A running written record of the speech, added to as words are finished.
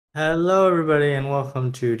Hello, everybody, and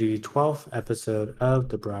welcome to the 12th episode of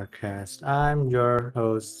the broadcast. I'm your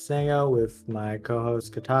host, Saeng, with my co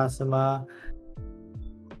host, Kata.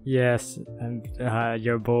 Yes, and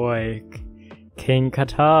your boy King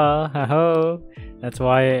Kata. Ho. That's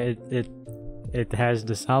why it has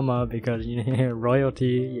the sama because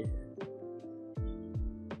royalty.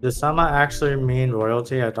 Does Sama actually mean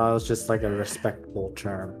royalty? I thought it was just like a respectful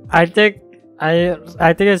term. I think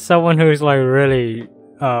it's someone who's like really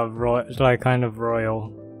like kind of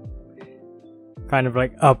royal, kind of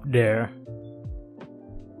like up there.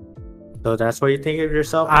 So that's what you think of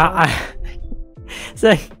yourself? It's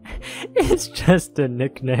like it's just a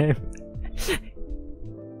nickname.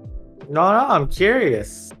 No, I'm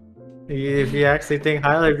curious. If you actually think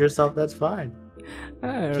highly of yourself, that's fine.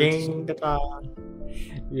 King Kata.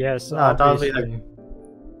 Yes, No, I thought it would be obviously. like.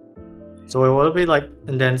 So it would be like,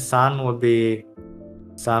 and then San would be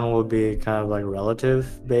kind of like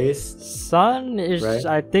relative based. Son is, Right.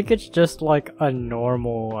 I think it's just like a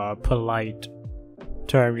normal, polite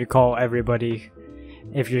term you call everybody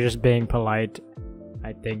if you're just being polite.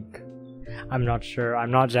 I think. I'm not sure.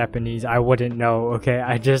 I'm not Japanese. I wouldn't know. Okay,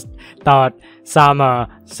 I just thought Sama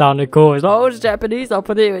sounded cool. It's like, oh, it's Japanese. I'll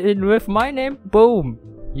put it in with my name. Boom,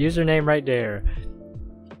 username right there.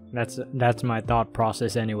 That's my thought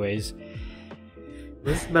process, anyways.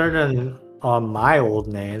 This is better than on my old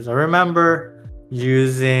names. I remember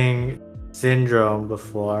using Syndrome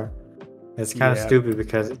before. It's kind of Yeah. stupid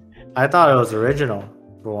because I thought it was original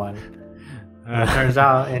for one. And it turns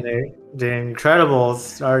out the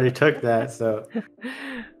Incredibles already took that, so it's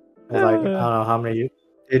like I don't know how many.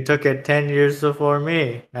 It took it 10 years before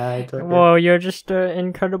me. And I took it. Well, you're just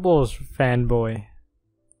an Incredibles fanboy.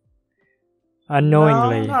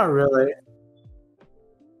 Unknowingly. No, not really.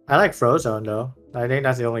 I like Frozone though. I think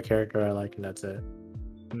that's the only character I like, and that's it.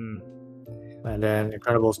 Hmm. And then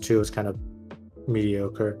Incredibles 2 is kind of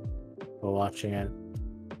mediocre while watching it.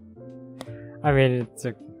 I mean, it's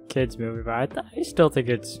a kids movie, but I still think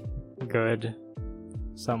it's good,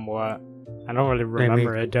 somewhat. I don't really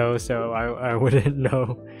remember it though, so I wouldn't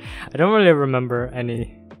know. I don't really remember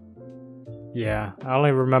any. Yeah, I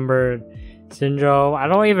only remember Shinjo. I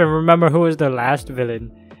don't even remember who was the last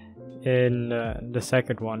villain in the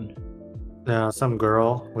second one. Some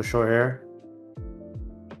girl with short hair.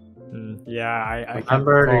 Yeah, I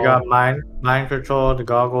Remember they got mind control, the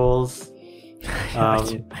goggles. I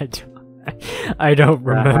don't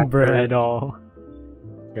remember at all.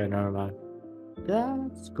 Yeah, never mind. Yeah,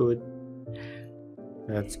 that's good.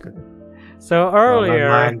 That's good. So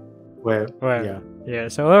earlier, yeah.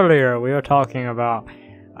 So earlier we were talking about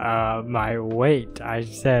my weight. I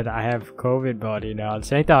said I have COVID body now.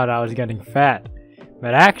 They thought I was getting fat,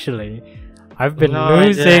 but actually, I've been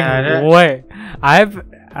losing weight. I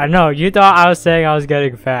know you thought I was saying I was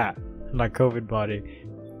getting fat, like COVID body.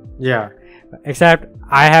 Yeah. Except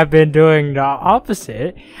I have been doing the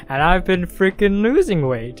opposite, and I've been freaking losing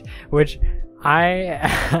weight, which I'm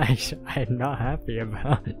not happy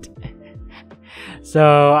about.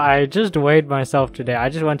 So I just weighed myself today. I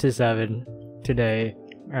just went to 7 today,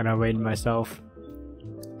 and I weighed myself,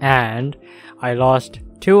 and I lost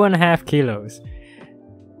 2.5 kilos.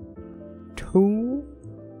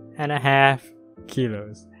 2.5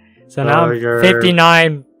 kilos. So now I'm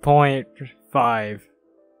 59.5.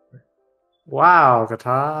 Wow, Kata,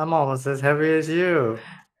 I'm almost as heavy as you.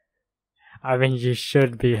 I mean, you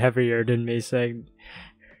should be heavier than me, saying.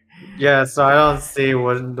 Yeah, so I don't see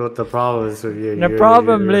what the problem is with you. The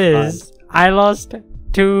problem is, I lost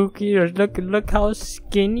 2 kilos. Look how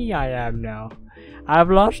skinny I am now.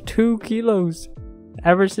 I've lost 2 kilos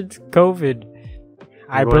ever since COVID.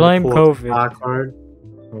 I blame COVID. I'm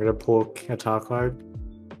gonna pull a talk card.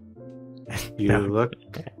 You look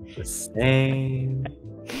the same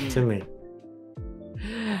to me.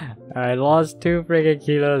 I lost 2 freaking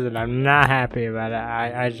kilos and I'm not happy about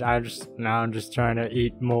it. I'm just trying to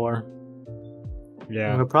eat more.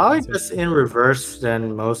 Yeah. We're probably just in reverse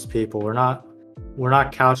than most people. We're not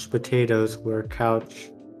couch potatoes. We're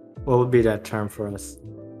couch. What would be that term for us?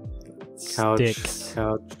 Sticks.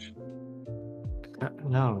 Couch.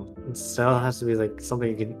 No, it still has to be like something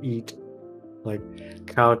you can eat, like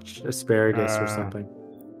couch asparagus or something.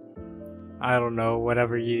 I don't know,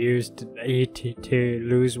 whatever you use to eat to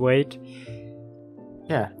lose weight.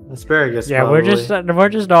 Yeah, asparagus. Yeah, probably. we're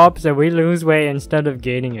just the opposite. We lose weight instead of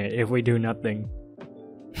gaining it if we do nothing.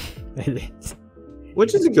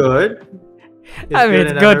 Which is good. I mean,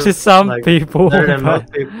 it's good to some people, better than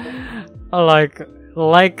most people.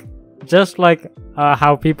 Just like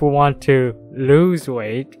how people want to lose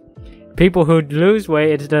weight, people who lose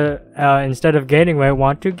weight instead of gaining weight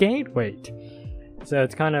want to gain weight. So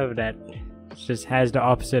it's kind of that. It just has the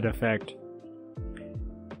opposite effect.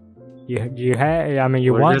 You have. I mean,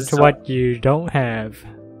 you We're want just what you don't have.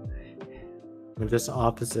 We're just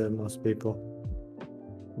opposite of most people.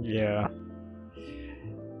 Yeah.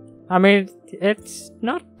 I mean, it's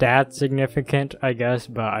not that significant, I guess,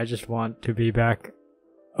 but I just want to be back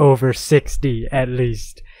over 60 at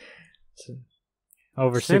least. So,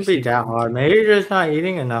 over Shouldn't 60. be that hard. Maybe you're just not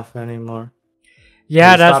eating enough anymore.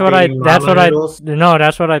 Yeah, You that's stop what I. eating That's ramen what I. noodles? No,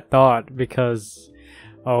 that's what I thought because,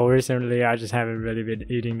 recently I just haven't really been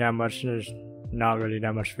eating that much. There's not really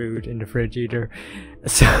that much food in the fridge either,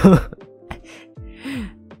 so.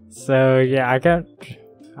 So yeah, I can't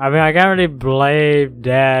really blame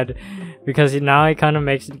Dad because now he kind of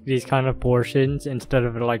makes these kind of portions instead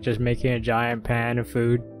of like just making a giant pan of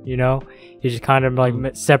food. You know, he just kind of like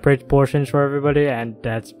separates portions for everybody, and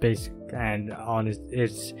that's basic and honest.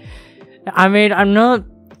 It's. I mean, I'm not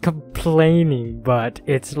complaining, but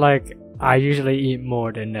it's like I usually eat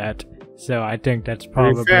more than that, so I think that's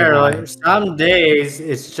probably To be fair, why. like some days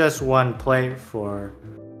it's just one plate for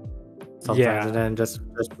sometimes, Yeah. and then just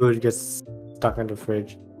food gets stuck in the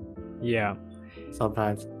fridge Yeah.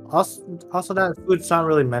 sometimes. Also that food's not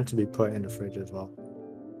really meant to be put in the fridge as well.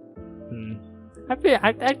 I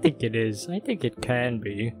think it is. I think it can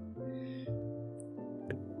be.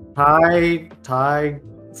 Thai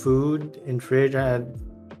food in fridge and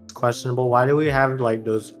it's questionable. Why do we have like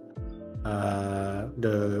those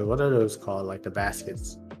what are those called, like the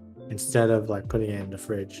baskets, instead of like putting it in the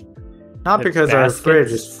fridge? Not The because our fridge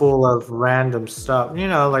baskets? is full of random stuff, you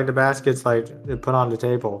know, like the baskets like they put on the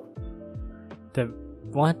table. The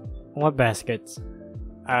what? What baskets?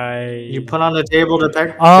 You put on the table to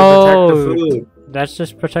protect the Oh, food. that's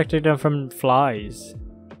just protecting them from flies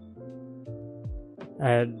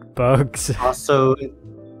and bugs. Also,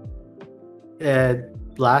 it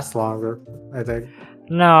lasts longer, I think.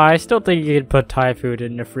 No, I still think you could put Thai food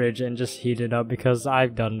in the fridge and just heat it up because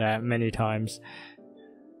I've done that many times.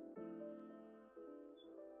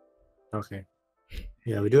 Okay.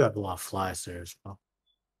 Yeah, we do have a lot of flies there as well.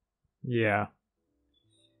 Yeah.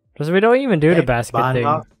 Because we don't even do the basket thing.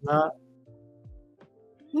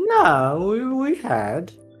 No, we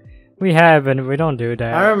had. We have, and we don't do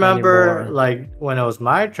that. I remember, anymore. like, when it was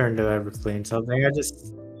my turn to ever clean something,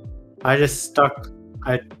 I just stuck.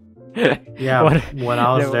 Yeah, when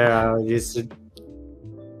I was there, I used to.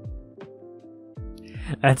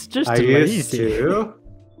 That's just I lazy. used to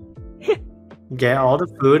get all the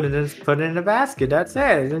food and then just put it in a basket. That's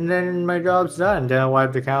it, and then my job's done. Then I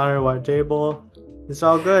wipe the counter, wipe the table. It's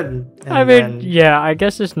all good. And I mean, yeah, I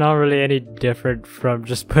guess it's not really any different from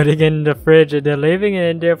just putting it in the fridge and then leaving it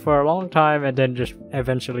in there for a long time and then just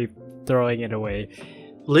eventually throwing it away.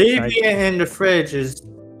 Leaving it in the fridge is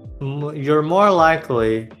you're more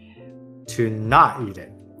likely to not eat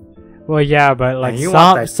it. Well, yeah, but like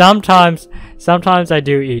sometimes I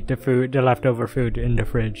do eat the leftover food in the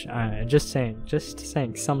fridge. Just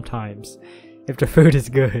saying, sometimes, if the food is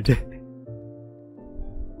good.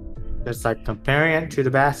 It's like comparing it to the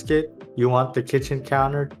basket. You want the kitchen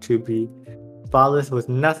counter to be spotless with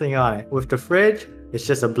nothing on it. With the fridge, it's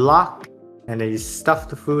just a block, and then you stuff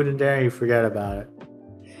the food in there and you forget about it.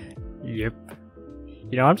 Yep.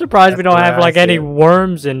 You know, I'm surprised we don't have like any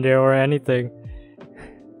worms in there or anything.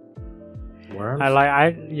 Worms?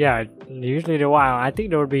 Yeah, usually the wild. I think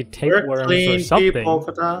there would be tapeworms or something. People,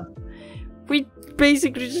 Kata. We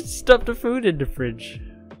basically just stuff the food in the fridge.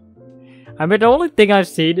 I mean, the only thing I've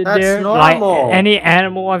seen in there, normal. like any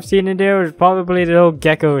animal I've seen in there, is probably the little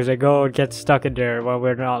geckos that go and get stuck in there while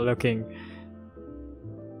we're not looking.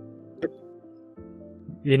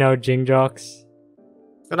 You know, jingjocks.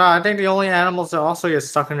 No, I think the only animals that also get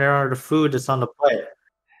stuck in there are the food that's on the plate.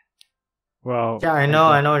 Well, yeah, I know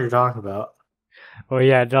what you're talking about. Well,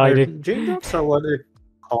 yeah, like jingjocks are what they're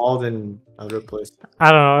called in other places.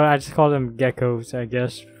 I don't know. I just call them geckos, I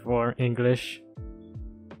guess, for English.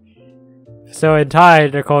 So in Thai,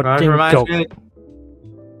 they're called jingjok.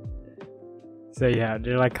 So yeah,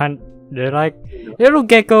 they're like little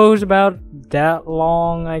geckos about that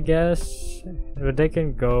long, I guess. But they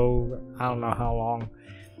can go, I don't know how long.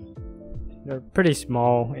 They're pretty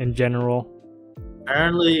small in general.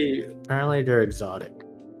 Apparently they're exotic.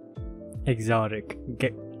 Exotic. In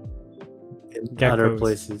geckos. Other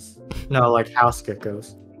places. No, like house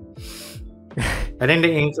geckos. I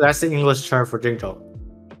think that's the English term for jingjok.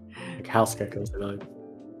 Like house geckos.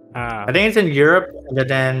 I think it's in Europe, and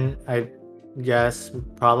then I guess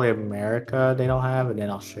probably America they don't have, and then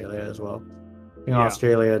Australia as well. In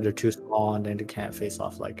Australia, they're too small, and then they can't face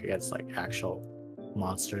off like against like actual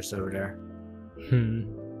monsters over there.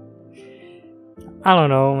 I don't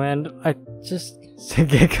know, man. I just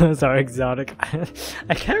geckos are exotic.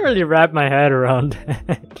 I can't really wrap my head around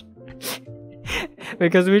that.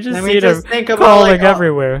 Because we just see them crawling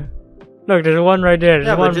everywhere. Look, there's one right there.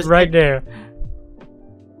 There's one right there.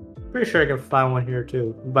 Pretty sure I can find one here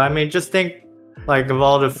too. But I mean, just think like of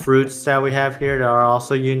all the fruits that we have here that are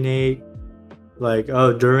also unique. Like,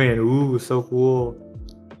 oh, durian. Ooh, so cool.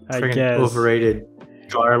 I guess. Overrated.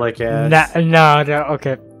 Garlic ass. No,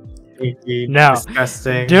 okay. Stinky, no.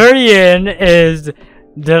 Disgusting. Durian is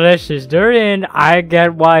delicious. Durian, I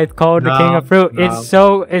get why it's called the king of fruit. No.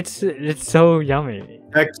 It's so yummy.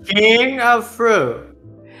 The king of fruit.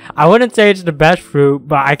 I wouldn't say it's the best fruit,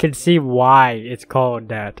 but I can see why it's called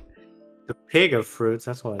that. The pig of fruits,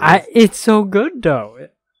 that's what it is. It's so good though.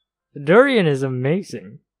 Durian is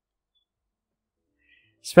amazing.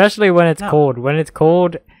 Especially when it's cold. When it's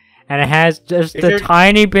cold and it has just a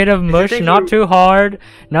tiny bit of mush, not too hard,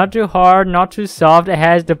 not too soft. It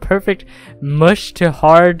has the perfect mush to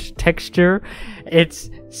hard texture. It's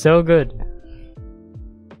so good.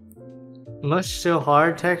 Mush to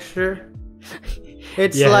hard texture?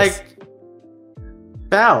 It's like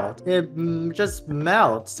melt. It just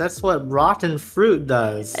melts. That's what rotten fruit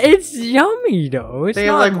does. It's yummy though. It's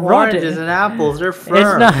not like rotten. Oranges and apples. They're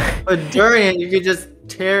firm. But durian, you can just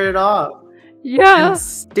tear it off. Yeah. It's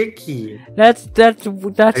sticky. That's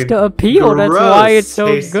the appeal. That's why it's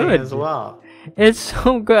so good as well. It's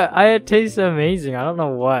so good. It tastes amazing. I don't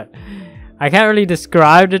know what. I can't really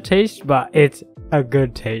describe the taste, but it's a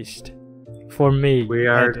good taste. For me, we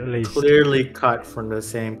are clearly cut from the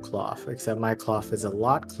same cloth, except my cloth is a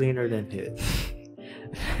lot cleaner than his.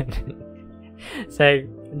 Say,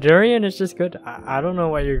 durian is just good. I don't know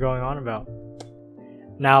what you're going on about.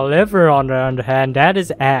 Now, liver, on the other hand, that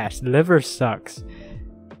is ass. Liver sucks.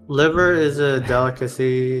 Liver is a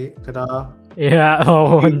delicacy, Kata. Yeah,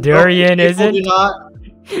 durian isn't?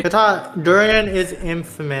 Kata, durian is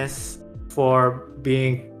infamous for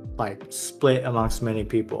being, like, split amongst many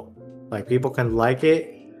people. Like, people can like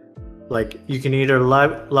it. Like, you can either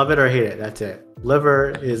love it or hate it. That's it.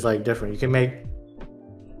 Liver is, like, different. You can make,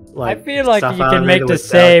 like, I feel like you can make the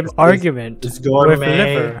same argument with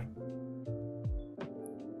liver.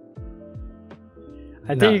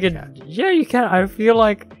 I think you can. Yeah, you can. I feel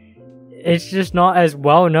like it's just not as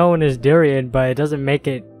well known as durian, but it doesn't make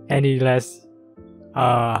it any less.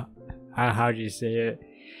 How do you say it?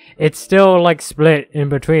 It's still like split in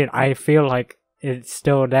between. I feel like it's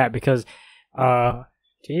still that because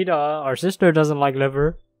Tita, our sister, doesn't like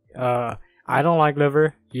liver. I don't like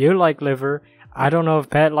liver. You like liver. I don't know if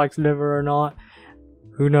Pat likes liver or not.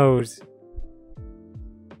 Who knows?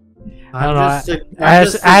 I don't know.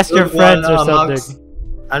 Ask your friends or something.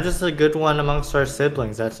 I'm just a good one amongst our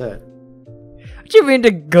siblings. That's it. What do you mean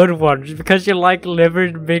the good one? Just because you like liver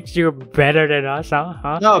makes you better than us,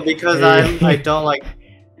 huh? No, because I don't like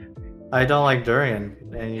durian,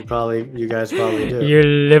 and you guys probably do. You're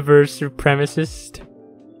liver supremacist.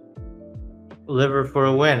 Liver for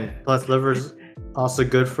a win. Plus, liver's also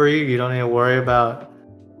good for you. You don't need to worry about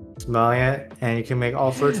smelling it, and you can make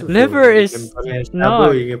all sorts of liver food. Is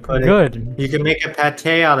not good. You can make a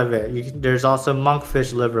pate out of it. There's also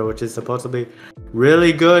monkfish liver, which is supposed to be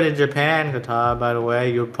really good in Japan, Kata, by the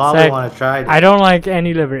way. You'll probably want to try it. I don't like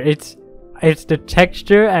any liver. It's the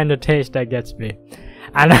texture and the taste that gets me.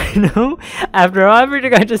 And I know, after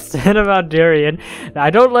everything I just said about durian,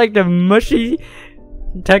 I don't like the mushy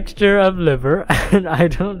texture of liver, and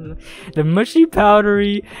the mushy,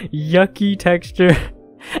 powdery, yucky texture.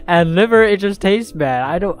 And liver, it just tastes bad.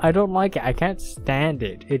 I don't like it. I can't stand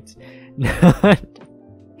it.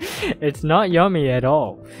 It's not yummy at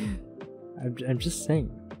all. I'm just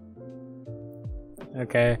saying.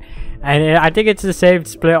 Okay, and I think it's the same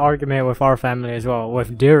split argument with our family as well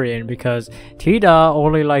with durian, because Tita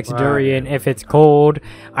only likes durian if it's cold.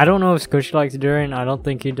 I don't know if Squish likes durian. I don't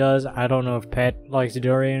think he does. I don't know if Pet likes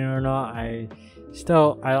durian or not. I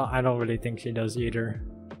don't really think she does either.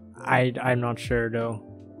 I'm not sure though.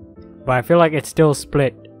 But I feel like it's still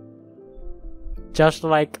split. Just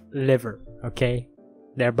like liver, okay?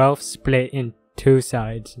 They're both split in two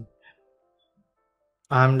sides.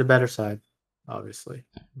 I'm the better side, obviously.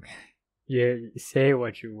 Yeah, say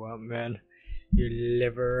what you want, man. You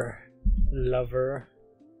liver lover.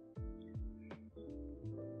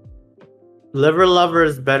 Liver lover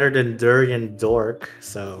is better than durian dork,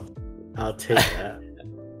 so I'll take that.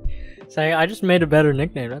 Saying I just made a better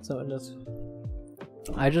nickname, that's all it is.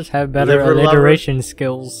 I just have better alliteration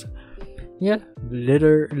skills. Yeah,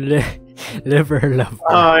 liver lover.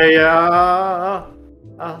 Oh yeah.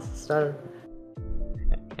 I'll start.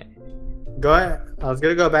 Go ahead. I was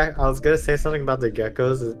gonna go back. I was gonna say something about the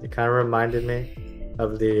geckos. It kind of reminded me.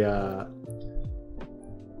 of the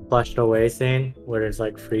flushed away scene where it's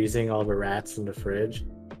like freezing all the rats in the fridge?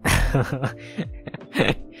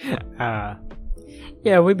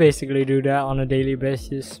 Yeah, we basically do that on a daily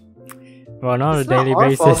basis. Well, not It's on a daily not our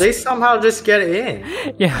basis. fault. They somehow just get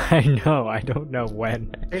in. Yeah, I know. I don't know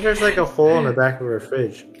when. I think there's like a hole in the back of our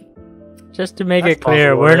fridge. Just to make That's it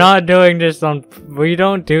clear, possible, we're right? not doing this on. We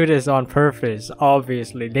don't do this on purpose.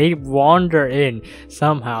 Obviously, they wander in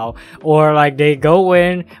somehow, or like they go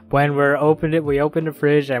in when we're opened it. We open the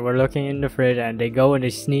fridge and we're looking in the fridge, and they go and they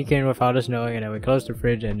sneak in without us knowing, and then we close the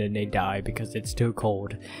fridge, and then they die because it's too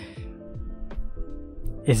cold.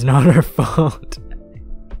 It's not our fault.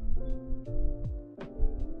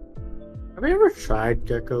 Have you ever tried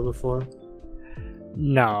gecko before?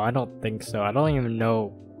 No, I don't think so. I don't even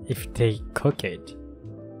know if they cook it.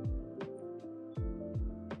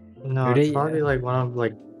 No, Do it's they- probably like one of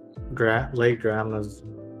like late grandma's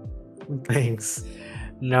things.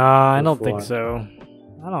 No, I don't think Before. so.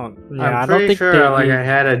 I don't. Yeah, I'm I don't pretty think sure they like eat- I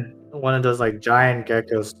had one of those like giant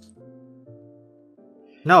geckos.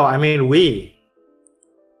 No, I mean we.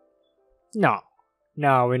 No,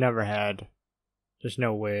 we never had. There's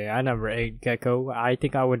no way. I never ate gecko. I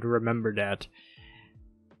think I would remember that.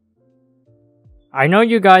 I know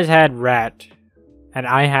you guys had rat, and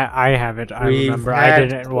I haven't. I We've remember. I had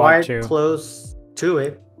didn't want quite to. close to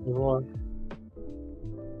it before.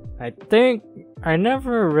 I think I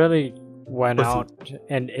never really went Pussy. out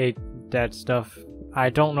and ate that stuff. I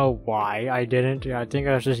don't know why I didn't. I think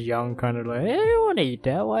I was just young, kind of like, hey, I want to eat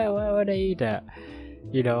that. Why would I eat that?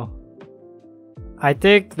 You know. I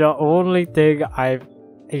think the only thing I've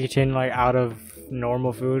eaten like out of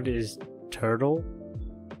normal food is turtle.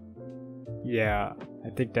 Yeah, I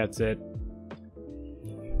think that's it.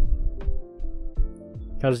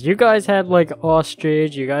 Cause you guys had like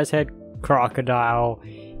ostrich, you guys had crocodile,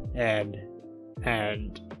 and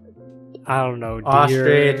I don't know, deer.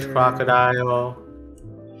 Ostrich, crocodile,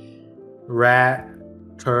 rat,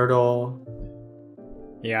 turtle.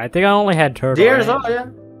 Yeah, I think I only had turtle. Deer's all,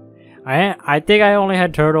 yeah. I think I only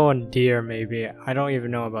had turtle and deer. Maybe I don't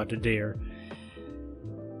even know about the deer.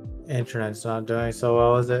 Internet's not doing so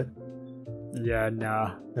well, is it? Yeah,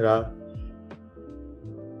 nah. Yeah.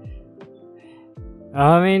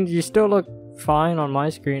 I mean, you still look fine on my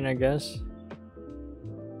screen, I guess.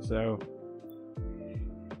 So,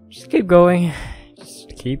 just keep going.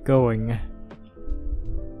 Just keep going.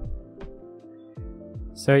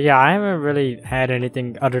 So yeah, I haven't really had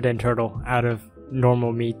anything other than turtle out of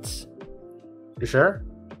normal meats. You sure?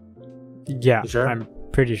 Yeah, You sure? I'm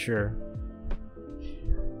pretty sure.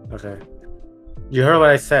 Okay. You heard what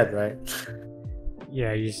I said, right?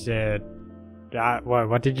 Yeah, you said...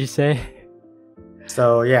 what did you say?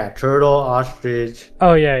 So yeah, turtle, ostrich,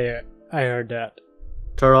 Oh yeah, I heard that.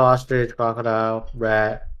 turtle, ostrich, crocodile,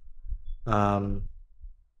 rat,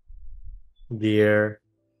 deer.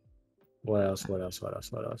 What else?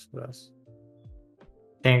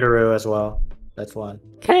 Kangaroo as well. That's one.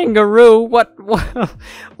 Kangaroo? What?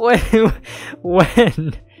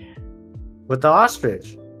 When? With the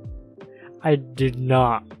ostrich. I did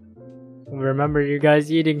not remember you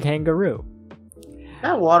guys eating kangaroo.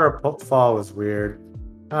 That waterfall was weird.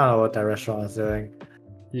 I don't know what that restaurant was doing.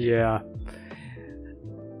 Yeah.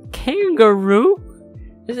 Kangaroo?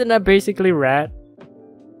 Isn't that basically rat?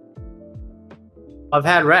 I've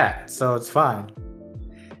had rat, so it's fine.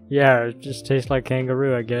 Yeah, it just tastes like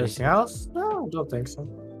kangaroo, I guess. Anything else? No, I don't think so.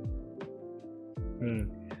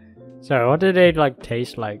 So, what did they like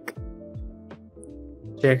taste like?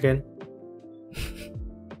 Chicken.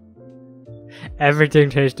 Everything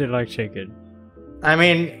tasted like chicken. I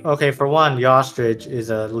mean, okay, for one, the ostrich is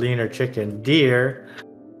a leaner chicken. Deer,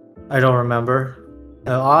 I don't remember.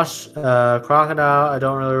 Crocodile, I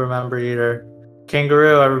don't really remember either.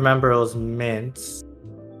 Kangaroo, I remember it was mince.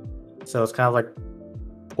 So it's kind of like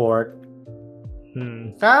pork.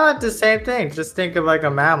 Kind of like the same thing. Just think of like a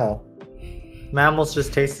mammal. Mammals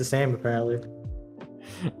just taste the same, apparently.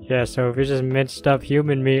 Yeah, so if you just minced up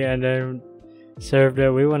human meat and then served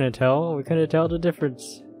it, we couldn't tell the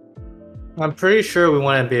difference. I'm pretty sure we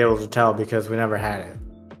wouldn't be able to tell because we never had it.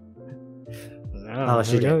 No, Unless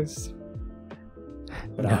who you did. knows?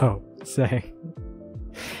 But, No, say.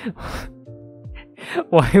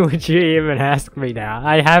 Why would you even ask me now?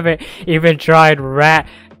 I haven't even tried rat.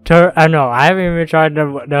 No, I haven't even tried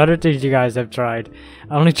the other things you guys have tried.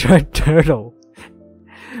 I only tried turtle.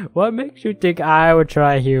 What makes you think I would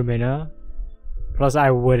try human, huh? Plus, I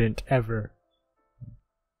wouldn't ever.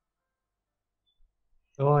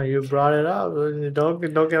 Oh, you brought it up. Don't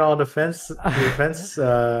get all defensive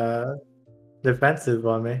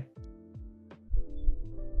on me.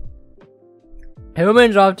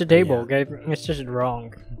 Humans off the table, Yeah. okay? It's just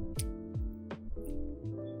wrong.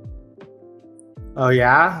 Oh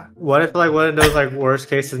yeah? What if like one of those like worst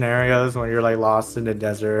case scenarios when you're like lost in the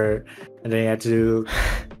desert and then you have to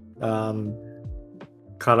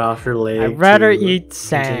cut off your leg? I'd rather to eat continue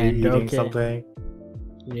sand, eating okay? something.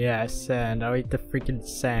 Yeah, sand. I'll eat the freaking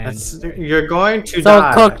sand. You're going to It's all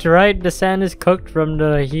die. cooked, right? The sand is cooked from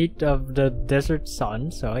the heat of the desert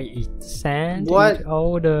sun, so I eat the sand. What? Eat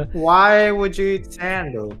all the... Why would you eat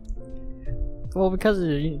sand though? Well, because of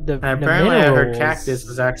the And apparently I heard minerals. cactus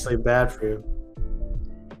is actually bad for you.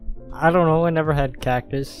 I don't know, I never had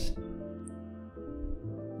cactus.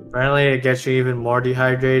 Apparently it gets you even more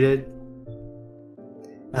dehydrated.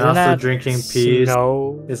 And Isn't also that drinking peas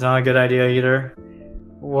snow? is not a good idea either.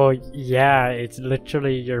 Well, yeah, it's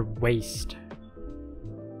literally your waste.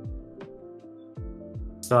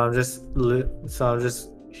 So I'm just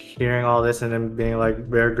hearing all this and then being like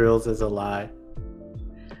Bear Grylls is a lie.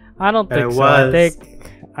 I don't And think it so. was.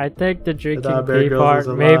 I think the drinking thought Bear pea Grylls part, was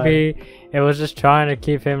a maybe it was just trying to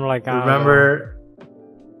keep him like, I don't know. Remember,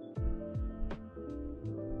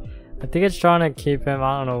 I think it's trying to keep him,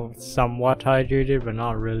 I don't know, somewhat hydrated, but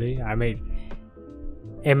not really. I mean,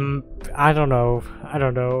 I don't know.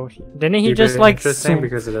 Didn't he keep just it like interesting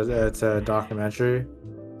because it's a documentary.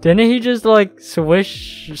 Didn't he just like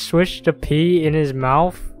swish the pea in his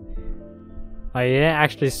mouth? Like he didn't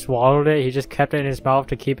actually swallow it. He just kept it in his mouth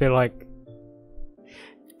to keep it like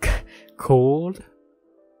cooled.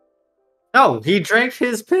 No, he drank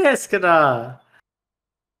his piss, Kata.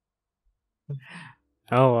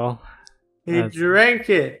 Oh well. He drank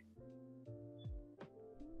it.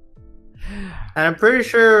 And I'm pretty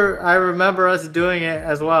sure I remember us doing it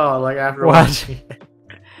as well, like after What? watching it.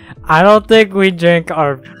 I don't think we drink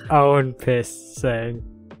our own piss, Saeng.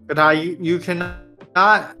 Kata, you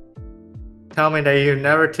cannot tell me that you've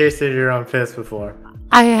never tasted your own piss before.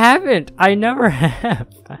 I haven't. I never have.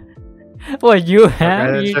 What, you have?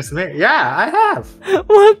 Okay, it's just me. Yeah, I have.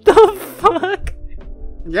 What the fuck?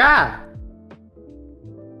 Yeah.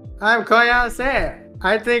 I'm going out and saying it.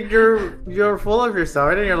 I think you're full of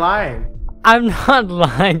yourself. I think you're lying. I'm not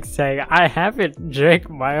lying, saying I haven't drank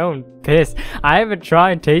my own piss. I haven't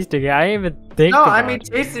tried tasting it. I didn't even think No, about I mean it.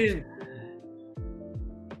 tasted.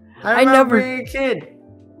 I remember never- being a kid.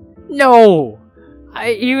 No!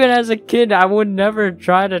 Even as a kid, I would never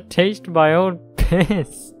try to taste my own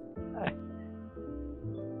piss.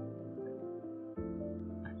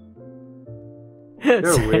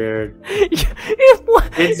 You're weird.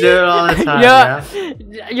 What? Kids do it all the time, Yeah,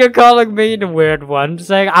 you're calling me the weird one,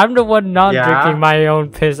 saying I'm the one not Yeah. drinking my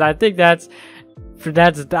own piss. I think that's I'm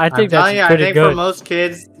telling you, I pretty think good. for most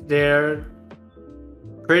kids, they're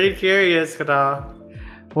pretty curious, Kata.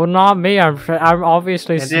 Well, not me. I'm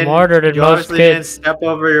obviously And then smarter than you most obviously didn't kids. step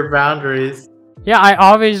over your boundaries. Yeah, I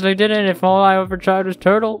obviously didn't. If all I ever tried was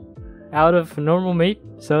turtle out of normal meat,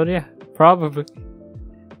 so yeah, probably.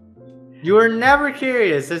 You were never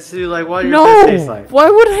curious as to like what your No, piss tastes like. why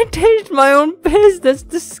would I taste my own piss? That's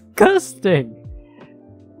disgusting.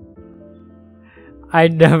 I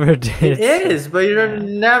never did. It is, but you're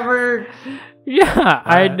never Yeah,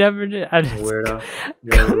 I never did. weirdo.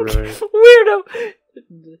 You're really... Weirdo.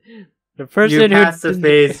 The person You who passed the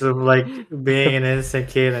phase of like being an innocent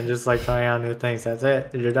kid and just like trying out new things. That's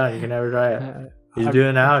it. You're done. You can never try it. You do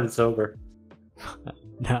it now and it's over.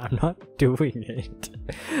 No, I'm not doing it.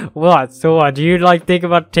 What? So what? Do you like think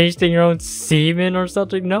about tasting your own semen or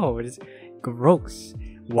something? No, it's gross.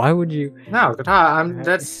 Why would you? No, Kata,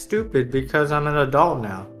 that's stupid because I'm an adult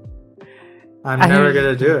now. I'm never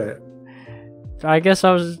gonna do it. I guess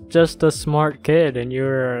I was just a smart kid and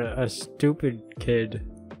you're a stupid kid.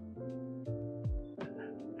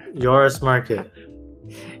 You're a smart kid.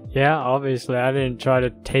 Yeah, obviously I didn't try to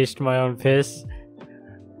taste my own piss.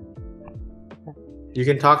 You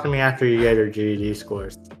can talk to me after you get your GED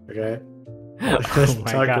scores, okay? Oh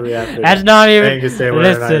my Talk god. to me after That's that. not Then even. you can say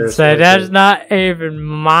whether or not Listen, you're say a smart that's kid. not even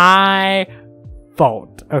my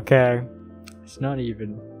fault. Okay, it's not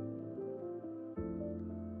even.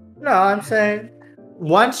 No, I'm saying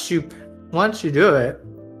once you do it,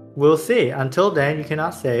 we'll see. Until then, you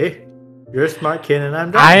cannot say you're a smart kid and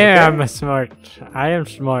I'm done. I okay? am smart. I am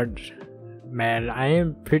smart, man. I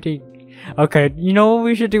am pretty. Okay, you know what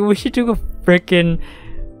we should do? We should do a freaking,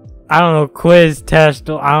 I don't know, quiz test.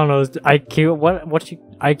 I don't know, IQ. What's your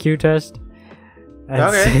IQ test?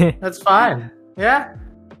 Okay, that's fine. Yeah,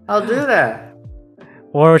 I'll do that.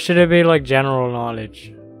 Or should it be like general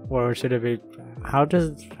knowledge? Or should it be? I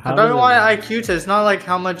don't want an IQ test. It's not like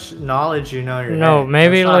how much knowledge you know in your No, head.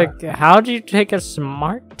 maybe That's like how do you take a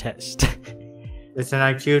smart test? It's an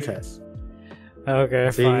IQ test. Okay,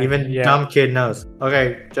 See, fine. even Yeah. dumb kid knows.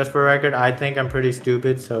 Okay, just for record, I think I'm pretty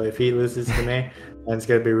stupid, so if he loses to me, then it's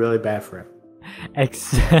gonna be really bad for him.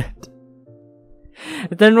 Except.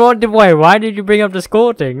 Then what? Why did you bring up the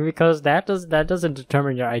school thing? Because that doesn't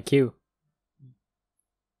determine your IQ.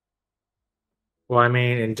 Well, I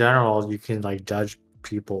mean, in general, you can like judge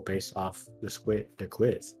people based off the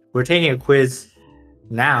quiz. We're taking a quiz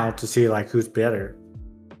now to see like who's better.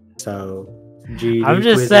 So, GED I'm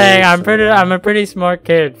just quizzes, saying, so, I'm a pretty smart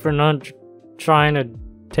kid for not trying to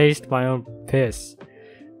taste my own piss.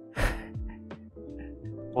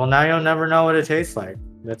 Well, now you'll never know what it tastes like.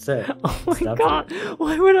 That's it. Oh my god!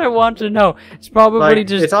 Why would I want to know? It's probably Like,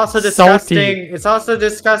 just it's also disgusting. salty. It's also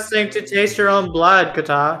disgusting to taste your own blood,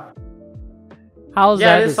 Kata. How's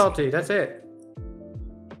Yeah, that? it is salty. That's it.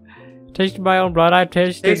 Tasting my own blood. I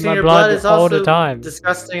tasted Tasting my your blood is all also the time.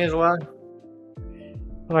 disgusting as well.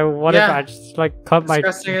 Like, what if I just like cut my?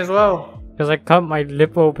 Disgusting as well. Because I cut my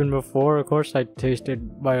lip open before. Of course, I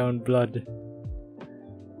tasted my own blood.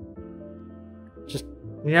 Just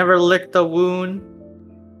You never licked the wound.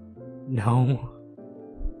 no.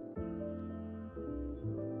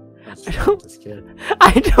 Just kidding.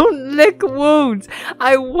 I don't lick wounds.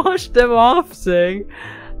 I wash them off, Saeng.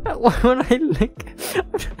 When I lick,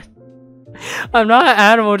 I'm not an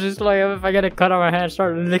animal. Just like if I get a cut on my hand,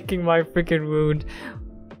 start licking my freaking wound.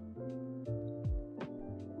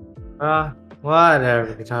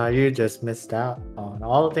 Whatever, Kata. You just missed out on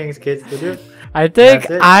all the things kids can do. I think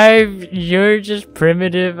you're just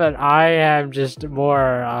primitive, and I am just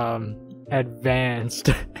more advanced.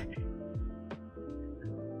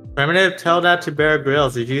 Primitive, tell that to Bear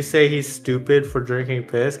Grylls. Did you say he's stupid for drinking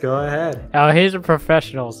piss? Go ahead. Oh, he's a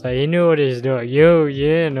professional, so he knew what he's doing. You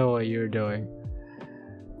didn't know what you were doing.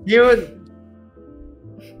 You would.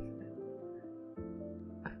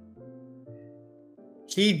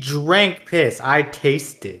 He drank piss. I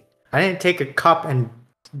tasted. I didn't take a cup and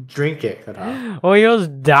drink it. Oh, he was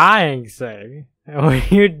dying, Saeng. Were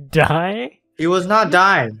you dying? He was not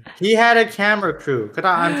dying. He had a camera crew.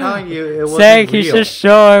 I'm telling you, it wasn't Saeng, real. he's just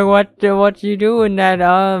showing what you do in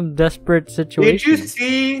that desperate situation. Did you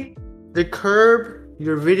see the curb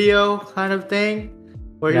your video kind of thing?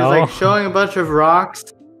 Where he's No. like showing a bunch of rocks.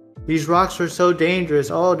 These rocks are so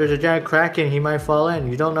dangerous. Oh, there's a giant kraken. He might fall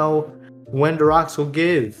in. You don't know when the rocks will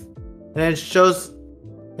give. And then it shows.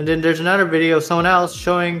 And then there's another video of someone else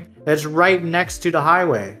showing that's right next to the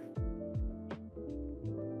highway.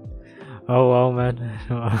 Oh well, man.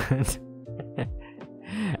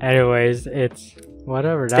 Anyways, it's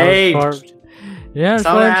whatever. That was Staged. yeah.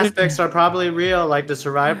 Some aspects are probably real, like the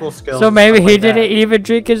survival skills. So and maybe stuff he like that. didn't even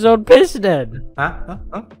drink his own piss then. Huh?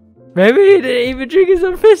 Maybe he didn't even drink his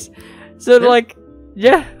own piss. So Yeah. like,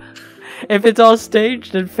 yeah. If it's all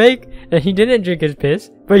staged and fake, then he didn't drink his piss,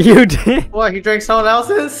 but you did. What? He drank someone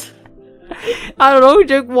else's? I don't know. He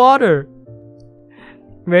drank water.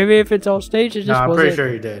 Maybe if it's all staged, it No, just I'm wasn't. pretty sure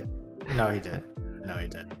he did. No, he did. No, he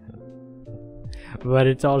did. But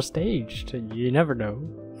it's all staged. You never know.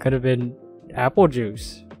 Could have been apple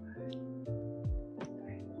juice.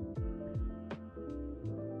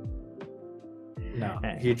 No,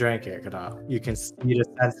 he drank it. You can see the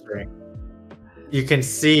censoring. You can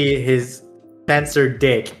see his censored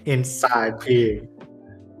dick inside peeing.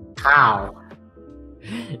 How?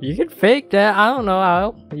 You can fake that. I don't know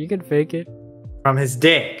how. You can fake it. From his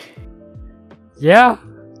dick. Yeah.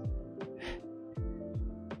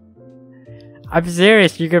 I'm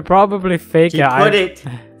serious. You could probably fake He it. put it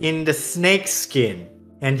in the snake skin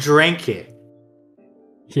and drank it.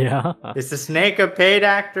 Yeah. Is the snake a paid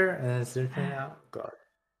actor? And it's oh god.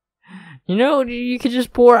 You know, you could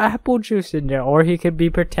just pour apple juice in there, or he could be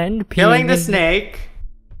pretend peeing. Killing the snake,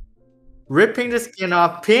 ripping the skin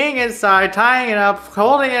off, peeing inside, tying it up,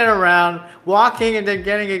 holding it around, walking, and then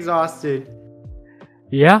getting exhausted.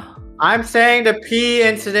 Yeah. I'm saying the pee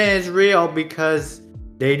incident is real because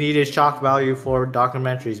they needed shock value for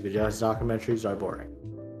documentaries, because documentaries are boring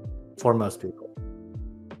for most people.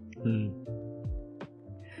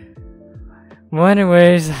 Well,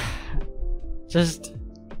 anyways, just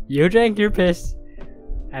you drank your piss,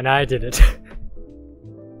 and I did it.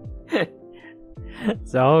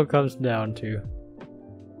 So all it comes down to.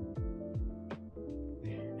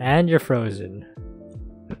 And you're frozen.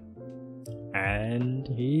 And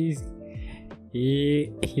he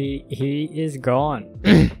is gone.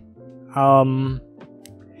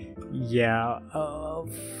 Yeah.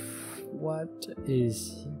 What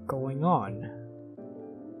is going on?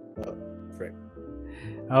 Oh, frick.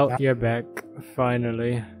 Oh, you're back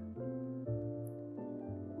finally.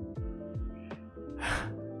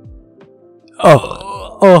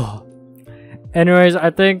 Oh. Anyways,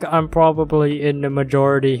 I think I'm probably in the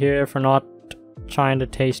majority here for not trying to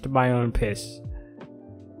taste my own piss.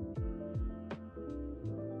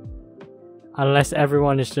 Unless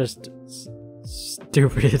everyone is just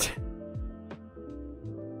stupid.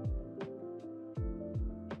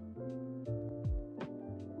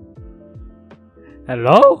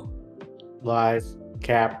 Hello? Lies.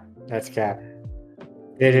 Cap. That's cap.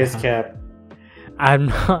 It is cap. I'm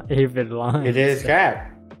not even lying. It is cap.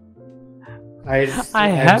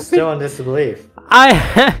 I'm still in disbelief.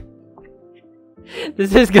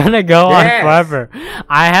 This is gonna go on forever.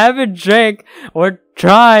 I haven't drank or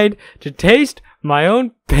tried to taste my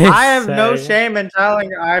own piss. I have no shame in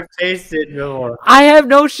telling you I've tasted before. I have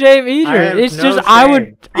no shame either. It's just I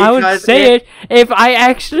would say it if I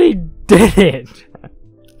actually did it.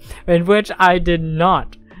 In which I did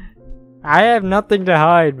not. I have nothing to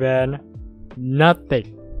hide, man.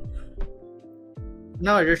 Nothing.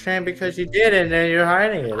 No, you're saying because you did it and then you're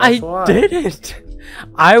hiding it. That's why. Did it.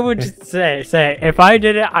 I would just say if I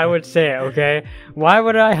did it, I would say it. Okay, why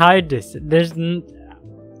would I hide this?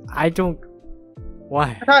 I don't.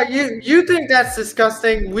 Why? You think that's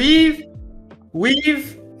disgusting? We've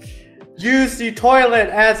used the toilet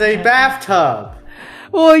as a bathtub.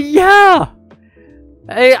 Well, yeah.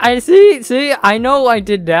 I see. I know I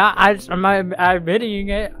did that. I'm admitting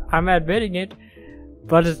it.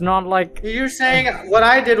 But it's not like you're saying what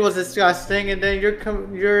I did was disgusting, and then you're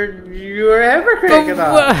a hypocrite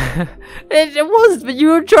about it. It was, but you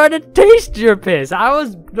were trying to taste your piss. I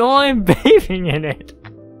was only bathing in it.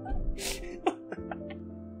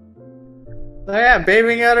 Oh, yeah,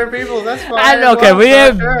 bathing other people. That's fine. And okay, we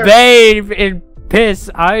didn't bathe in piss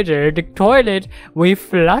either. The toilet, we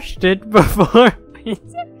flushed it before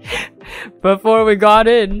we got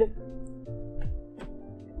in.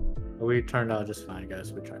 We turned out just fine,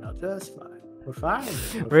 guys. We turned out just fine. We're fine.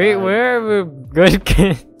 We're good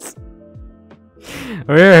kids.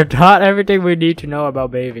 We're taught everything we need to know about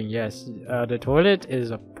bathing. Yes, the toilet is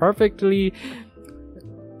a perfectly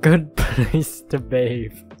good place to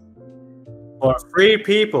bathe. For free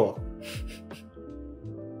people.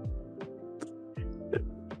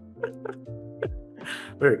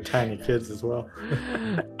 We're tiny kids as well.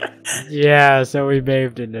 Yeah, so we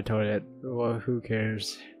bathed in the toilet. Well, who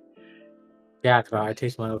cares? Yeah, I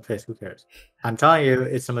taste my own piss. Who cares? I'm telling you,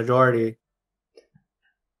 it's a majority.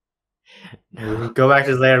 No. We'll go back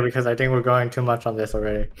to this later because I think we're going too much on this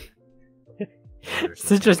already.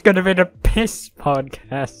 This is just gonna be the piss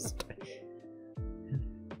podcast.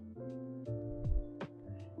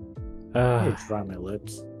 I dry my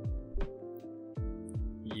lips.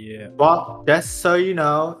 Yeah. Well, just so you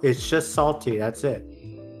know, it's just salty. That's it.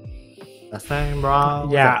 Nothing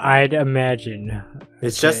wrong. Yeah, I'd imagine.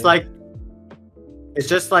 It's just like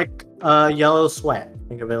yellow sweat.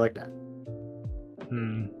 Think of it like that.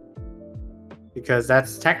 Because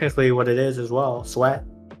that's technically what it is as well. Sweat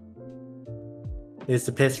is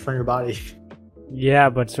the piss from your body. Yeah,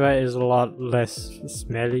 but sweat is a lot less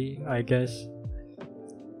smelly, I guess.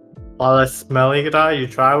 A lot less smelly, Kata? You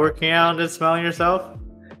try working out and smelling yourself?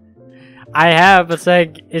 I have, but it's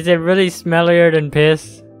like, is it really smellier than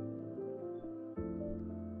piss?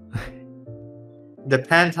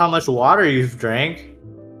 Depends how much water you've drank.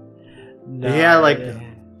 No, if you had like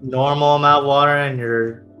normal amount of water and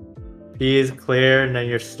your pee is clear and then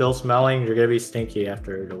you're still smelling, you're gonna be stinky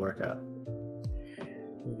after the workout.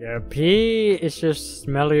 Yeah, pee is just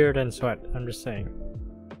smellier than sweat. I'm just saying.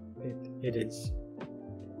 It is.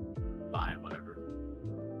 Fine, whatever.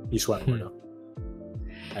 You sweat more though.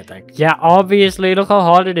 I think. Yeah, obviously. Look how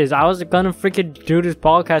hot it is. I was gonna freaking do this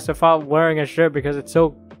podcast without wearing a shirt because it's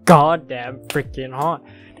so goddamn freaking hot.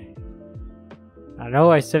 I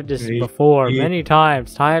know I said this before many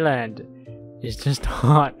times. Thailand is just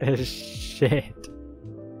hot as shit.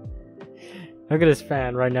 Look at this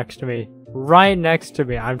fan right next to me. Right next to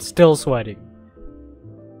me. I'm still sweating.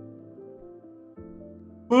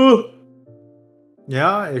 Ooh.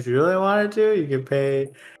 Yeah, if you really wanted to, you could pay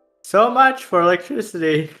so much for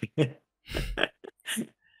electricity.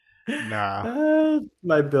 Nah.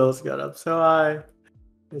 My bills got up so high.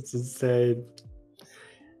 It's insane.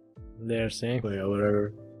 They're saying. Yeah,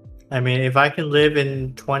 whatever. I mean, if I can live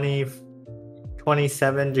in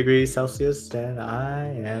 27 degrees Celsius, then I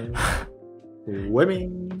am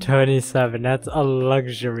winning. 27, that's a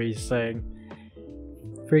luxury thing.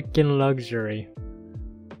 Freaking luxury.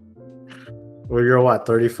 Well, you're what,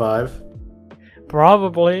 35?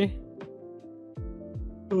 Probably.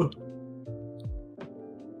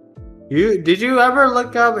 Did you ever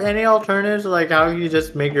look up any alternatives, like how you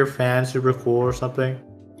just make your fan super cool or something?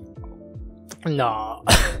 No.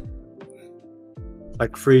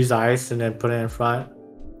 Like freeze ice and then put it in front.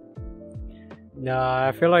 No,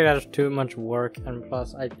 I feel like that's too much work, and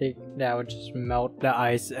plus I think that would just melt the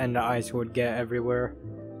ice and the ice would get everywhere.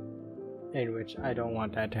 In which I don't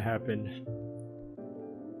want that to happen.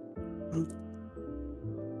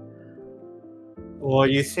 Well,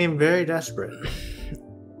 you seem very desperate.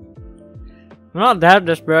 I'm not that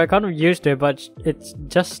desperate, I kind of used to it, but it's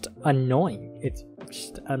just annoying. It's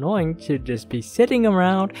just annoying to just be sitting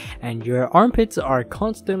around and your armpits are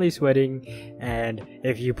constantly sweating, and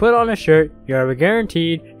if you put on a shirt, you're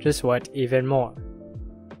guaranteed to sweat even more.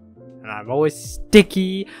 And I'm always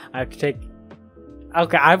sticky. I have to take...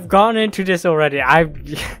 Okay, I've gone into this already.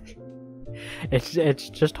 It's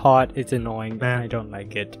just hot. It's annoying. Man. I don't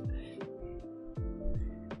like it.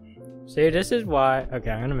 See, this is why...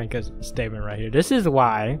 Okay, I'm gonna make a statement right here. This is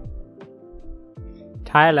why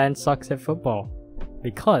Thailand sucks at football.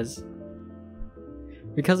 Because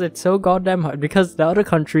it's so goddamn hard. Because the other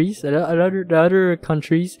countries,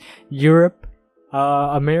 Europe,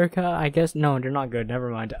 America, I guess. No, they're not good. Never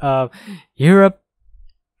mind. Europe,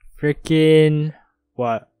 freaking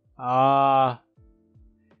what?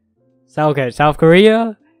 South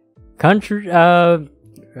Korea,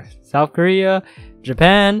 South Korea,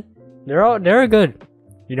 Japan. They're good.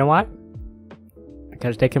 You know why?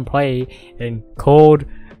 Because they can play in cold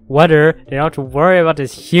weather. They don't have to worry about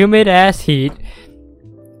this humid ass heat.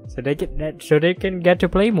 So they can get to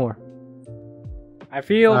play more.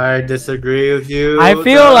 I disagree with you. I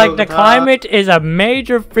feel like the climate is a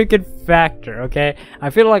major freaking factor, okay? I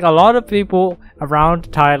feel like a lot of people around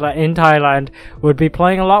in Thailand would be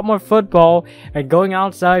playing a lot more football and going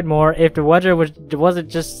outside more if the weather wasn't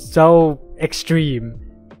just so extreme.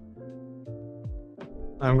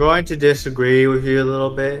 I'm going to disagree with you a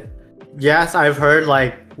little bit. Yes, I've heard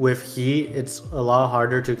like with heat, it's a lot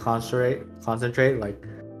harder to concentrate. Like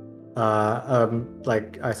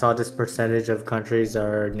I saw this percentage of countries that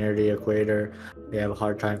are near the equator, they have a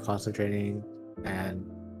hard time concentrating, and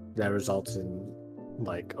that results in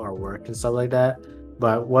like our work and stuff like that.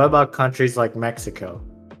 But what about countries like Mexico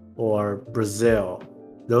or Brazil?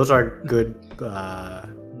 Those are good,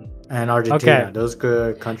 and Argentina. Okay. Those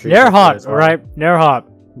good countries. They're hot, well. Right? They're hot,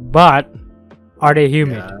 but are they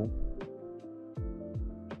humid? Yeah.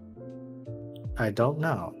 I don't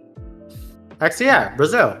know. Actually, yeah,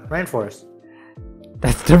 Brazil, rainforest.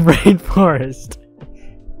 That's the rainforest.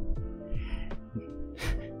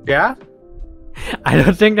 Yeah? I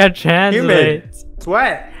don't think that translates. Humid.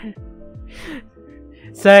 Sweat.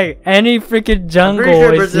 Say, any freaking jungle I'm pretty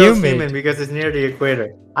sure is Brazil's humid. humid because it's near the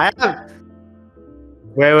equator.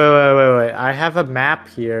 Wait. I have a map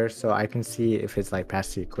here so I can see if it's like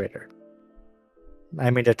past the equator. I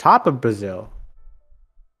mean, the top of Brazil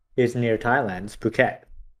is near Thailand. It's Phuket.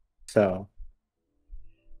 So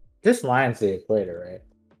this line's the equator, right?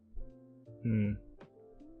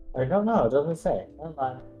 I don't know. It doesn't say. Never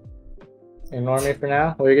mind. Ignore me for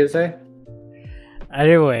now. What are you gonna say?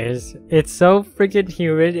 Anyways, it's so freaking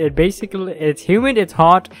humid. It's humid. It's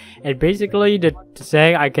hot. And basically, the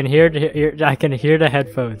saying I can hear the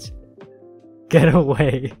headphones. Get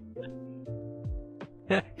away.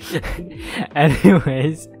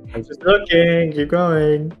 Anyways. I'm just looking. Keep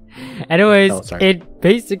going. Anyways, it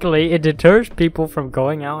deters people from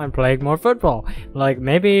going out and playing more football. Like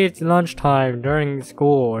maybe it's lunchtime during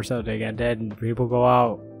school or something, and then people go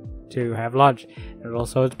out to have lunch, and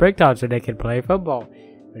also it's break time so they can play football,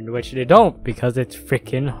 in which they don't because it's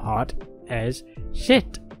freaking hot as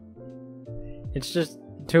shit. It's just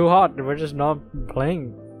too hot. We're just not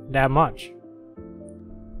playing that much.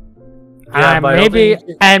 Yeah, maybe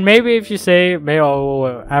if you say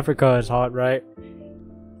Africa is hot, right?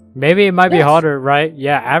 Maybe it might be hotter, right?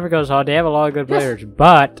 Yeah, Africa is hot. They have a lot of good players,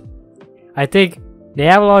 but I think they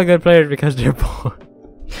have a lot of good players because they're poor.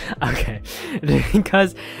 Okay,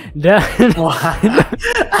 because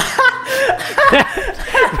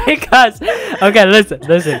okay, listen.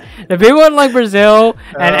 The people in like Brazil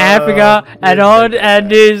and Africa and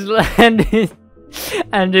these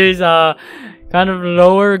kind of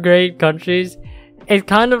lower grade countries, it's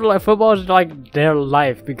kind of like football is like their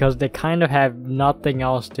life because they kind of have nothing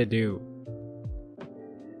else to do.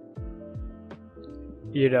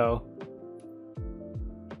 You know.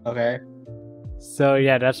 Okay. So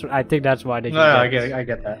yeah, I think that's why they. I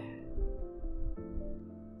get that.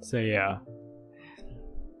 So yeah.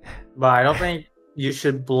 But I don't think you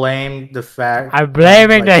should blame the fact. I'm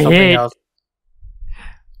blaming the heat.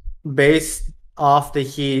 Based off the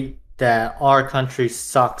heat that our country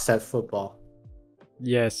sucks at football.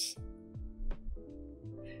 Yes.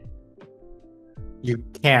 You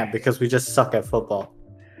can't because we just suck at football.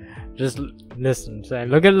 Just listen. Say,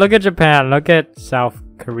 look at Japan. Look at South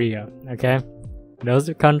Korea. Okay, those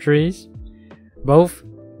are countries. Both,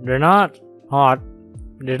 they're not hot.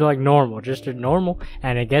 They're like normal, just normal,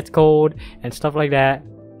 and it gets cold and stuff like that.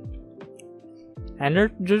 And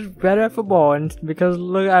they're just better at football. And because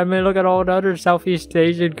look at all the other Southeast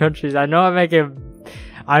Asian countries. I know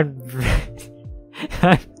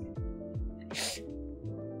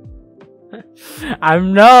I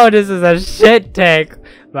know this is a shit take,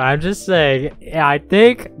 but I'm just saying, yeah, I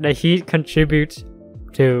think the heat contributes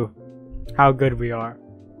to how good we are.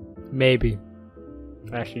 Maybe.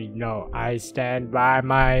 Actually, no, I stand by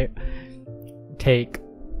my take.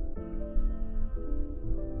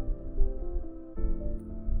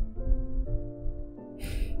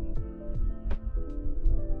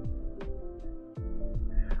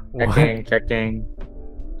 Checking.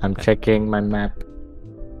 I'm checking my map.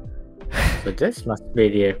 So this must be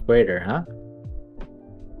the equator, huh?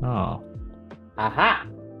 Oh. Aha!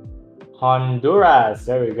 Honduras,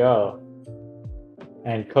 there we go.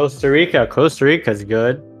 And Costa Rica. Costa Rica's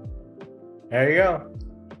good. There you go.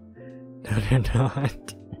 No, they're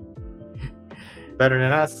not. Better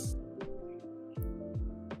than us.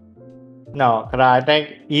 No, but I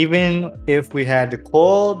think even if we had the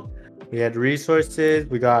cold, we had resources,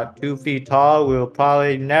 we got 2 feet tall, we'll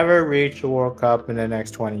probably never reach the World Cup in the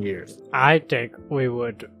next 20 years. I think we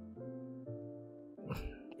would.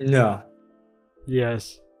 No.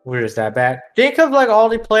 Yes. We're just that bad. Think of like all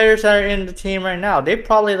the players that are in the team right now. They've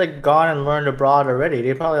probably like gone and learned abroad already.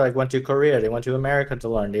 They probably like went to Korea. They went to America to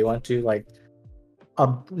learn. They went to like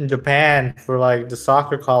Japan for like the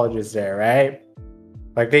soccer colleges there, right?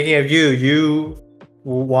 Like thinking of you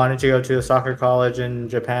wanted to go to a soccer college in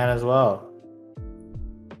Japan as well.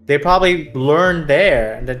 They probably learned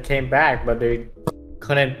there and then came back, but they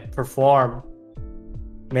couldn't perform.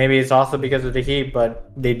 Maybe it's also because of the heat, but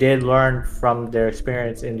they did learn from their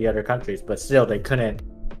experience in the other countries, but still they couldn't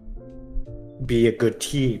be a good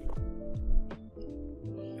team.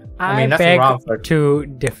 I mean, nothing beg wrong for to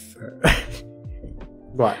differ.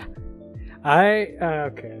 what?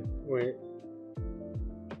 Okay, wait.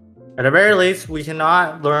 At the very least, we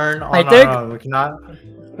cannot learn on I think our own. We cannot.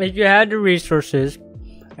 if you had the resources,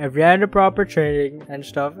 if you had the proper training and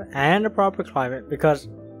stuff, and the proper climate, because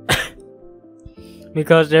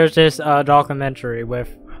there's this documentary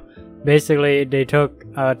with basically they took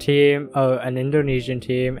a team, an Indonesian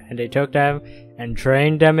team, and they took them and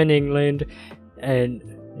trained them in England, and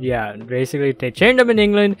yeah, basically they trained them in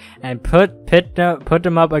England and put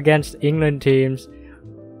them up against England teams.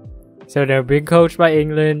 So they're being coached by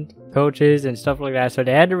England coaches and stuff like that. So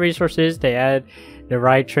they had the resources, they had the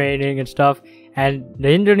right training and stuff, and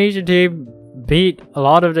the Indonesian team beat a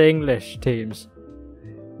lot of the English teams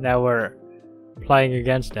that were playing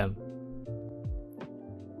against them.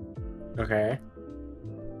 Okay.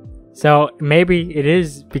 So maybe it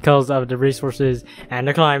is because of the resources and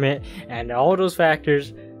the climate and all those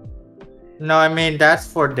factors. No, I mean that's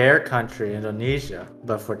for their country, Indonesia.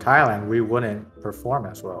 But for Thailand, we wouldn't perform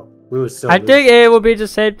as well. We would still. I think it would be the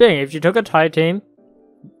same thing if you took a Thai team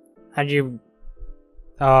and you,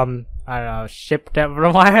 I don't know, ship them.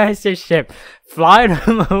 Why did I say ship? Fly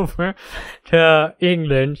them over to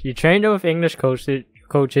England. You train them with English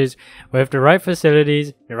coaches with the right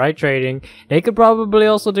facilities, the right training. They could probably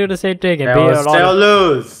also do the same thing and they be will a lot still of...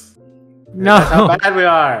 lose. No, That's how bad we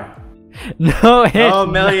are. No,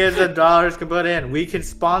 Millions of dollars can put in. We can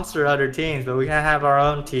sponsor other teams, but we can't have our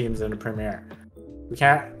own teams in the Premier. We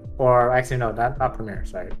can't. Or actually, no, not Premier.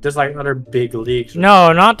 Sorry, just like other big leagues.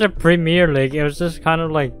 No, not the Premier League. It was just kind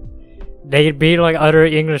of like they'd beat like other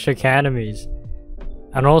English academies,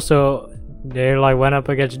 and also they like went up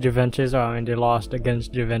against Juventus. I mean, they lost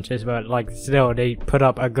against Juventus, but like still they put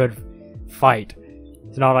up a good fight.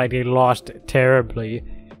 It's not like they lost terribly.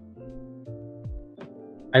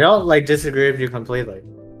 I don't like disagree with you completely.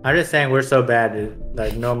 I'm just saying we're so bad that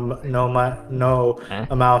like no amount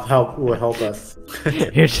of help will help us.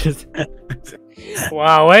 You're just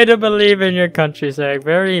wow, way to believe in your country, Saeng.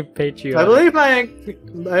 Very patriotic.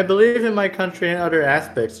 I believe in my country in other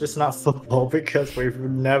aspects, just not football, because we've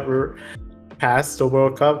never passed the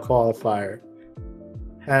World Cup qualifier.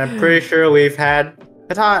 And I'm pretty sure we've had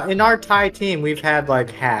in our Thai team we've had like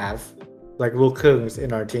Lukungs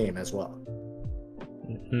in our team as well.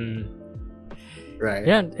 Mm-hmm. Right.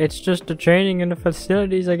 Yeah, it's just the training and the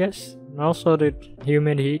facilities, I guess. Also the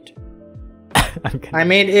humid heat. I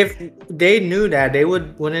mean, if they knew that,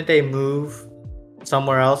 wouldn't they move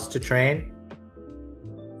somewhere else to train?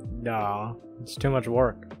 No, it's too much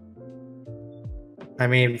work. I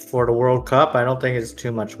mean, for the World Cup, I don't think it's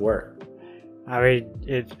too much work. I mean,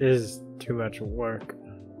 it is too much work.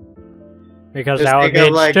 Because Just that would think of,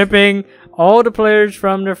 be like- stripping all the players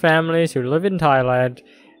from their families who live in Thailand.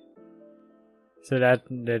 So that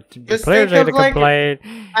the Just players think are of, to like, complain.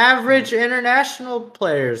 Average international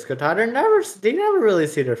players, Kata, they never really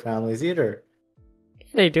see their families either.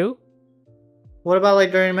 They do. What about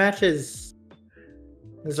like during matches?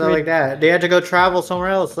 It's not like that. They had to go travel somewhere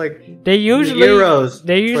else, like They usually Euros.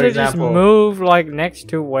 They for usually just example. move like next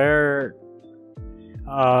to where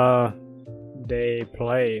they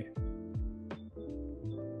play.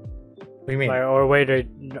 What do you mean? Like, or wait,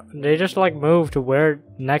 they just like move to where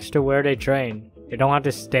next to where they train. They don't have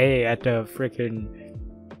to stay at the freaking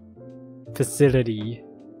facility.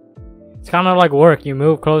 It's kind of like work. You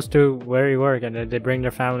move close to where you work, and then they bring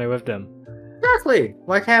their family with them. Exactly.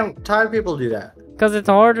 Why can't Thai people do that? Because it's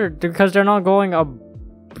harder. Because they're not going up.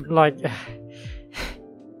 Like,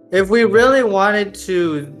 If we really wanted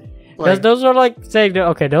to, because like, those are like saying,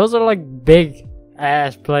 okay, those are like big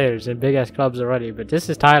ass players and big ass clubs already. But this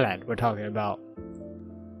is Thailand we're talking about.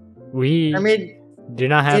 We I mean, do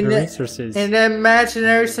not have in the the- resources. in the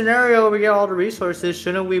imaginary scenario where we get all the resources,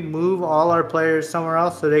 shouldn't we move all our players somewhere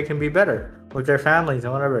else so they can be better with their families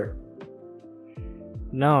and whatever?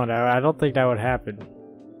 No, I don't think that would happen.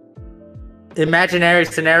 Imaginary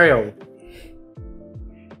scenario.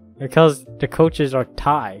 Because the coaches are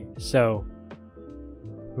Thai, so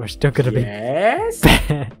we're still gonna Yes. be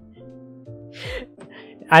bad.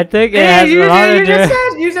 I think it has a lot to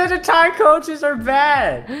do. You said the Thai coaches are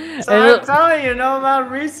bad. So And I'm telling you, no amount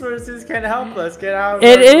of resources can help us get out.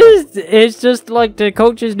 It is. It's just like the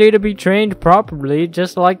coaches need to be trained properly,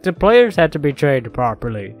 just like the players had to be trained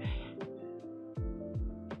properly.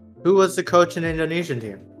 Who was the coach in the Indonesian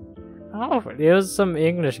team? Oh, it was some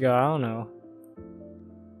English guy. I don't know.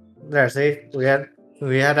 There, see, we had to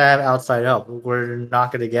have outside help. We're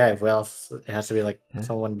not gonna get it. Well, it has to be like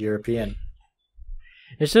someone European.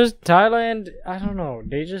 It's just Thailand. I don't know.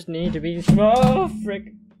 They just need to be. Oh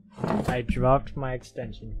frick! I dropped my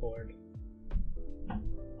extension cord.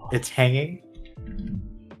 It's hanging.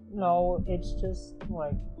 No, it's just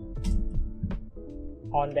like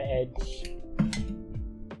on the edge.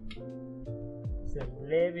 It's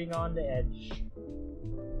living on the edge.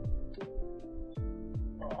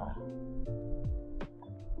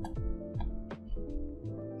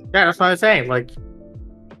 Yeah, that's what I'm saying. Like,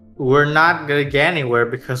 we're not gonna get anywhere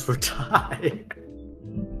because we're Thai.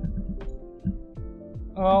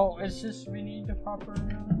 Oh, it's just we need the proper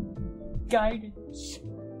guidance.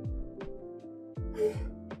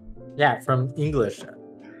 Yeah, from English.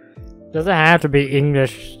 Doesn't have to be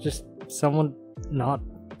English. Just someone not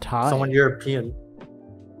Thai. Someone European.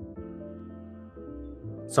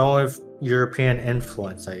 Someone with European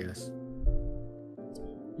influence, I guess.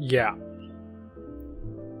 Yeah.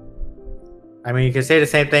 I mean, you can say the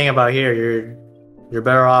same thing about here. You're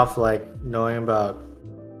better off like knowing about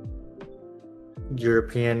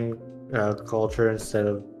European culture instead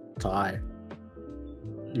of Thai.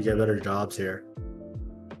 You get better jobs here.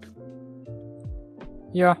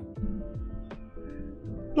 Yeah.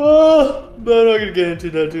 Oh, but I'm not gonna get into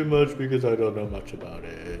that too much because I don't know much about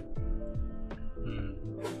it.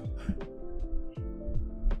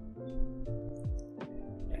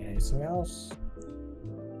 Anything else?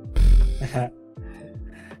 It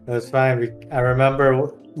was fine. I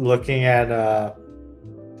remember looking at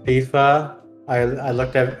FIFA.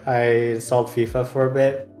 I installed FIFA for a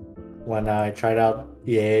bit when I tried out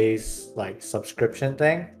EA's like subscription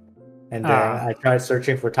thing, and then I tried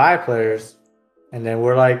searching for Thai players, and then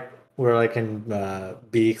we're like in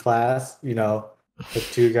B class. You know, the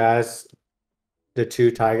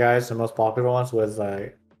two Thai guys, the most popular ones was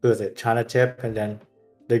like, who was it? China Tip, and then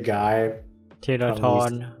the guy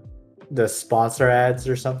Tinaton. the sponsor ads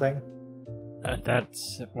or something.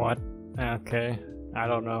 That's what? Okay. I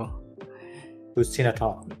don't know. Who's Tina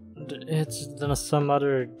Tong? It's some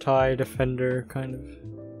other Thai defender kind of.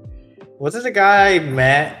 Was it the guy I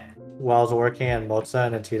met while I was working at Moza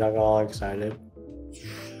and then Tina got all excited?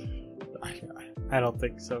 I don't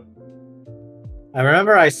think so. I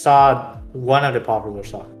remember I saw one of the popular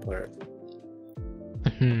soccer players.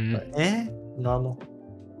 But, normal.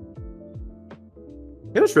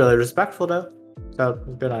 He was really respectful though. So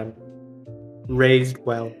it's good I'm raised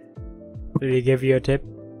well. Did he give you a tip?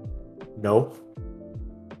 No.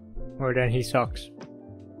 Or then he sucks?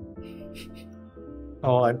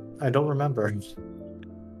 Oh, I don't remember.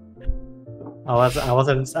 I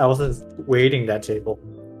wasn't waiting that table.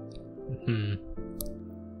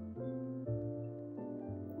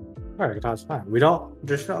 Alright, that's fine. We don't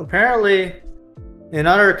just apparently in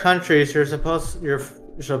other countries you're supposed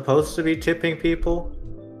to be tipping people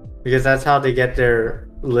because that's how they get their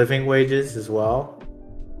living wages as well.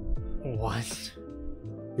 What?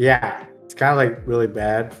 Yeah, it's kind of like really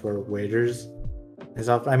bad for waiters and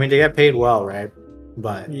stuff. I mean, they get paid well, right?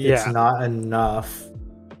 But it's Yeah. not enough.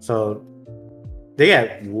 So they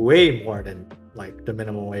get way more than like the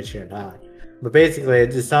minimum wage here in Thailand. But basically,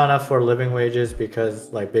 it's not enough for living wages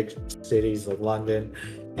because like big cities like London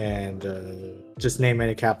and just name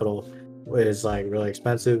any capital is like really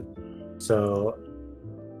expensive. So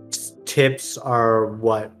tips are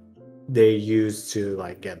what they use to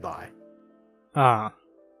like get by. Ah.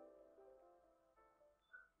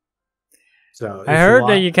 So I heard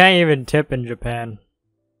that you can't even tip in Japan.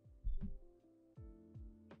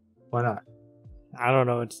 Why not? I don't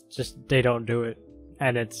know, it's just they don't do it.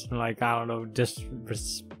 And it's like, I don't know,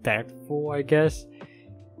 disrespectful, I guess.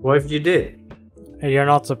 What if you did? And you're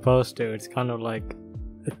not supposed to. It's kind of like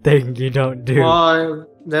a thing you don't do. Well,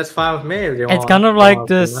 that's fine with me. If you It's want, kind of like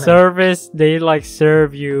the money. service, they like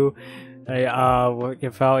serve you.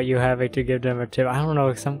 Without you having to give them a tip. I don't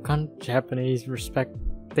know, some kind of Japanese respect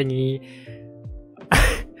thingy.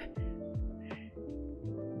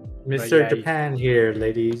 Mr. yeah, Japan here,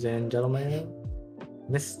 ladies and gentlemen.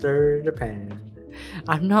 Mr. Japan.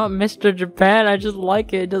 I'm not Mr. Japan, I just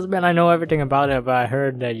like it. It doesn't mean I know everything about it, but I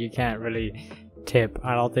heard that you can't really tip.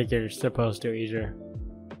 I don't think you're supposed to either.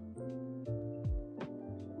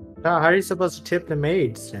 How are you supposed to tip the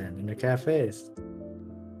maids then in the cafes?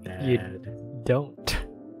 Dad. You don't.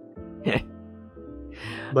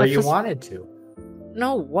 But you wanted to.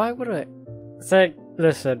 No, why would I? Say,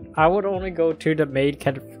 listen, I would only go to the maid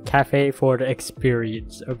cafe for the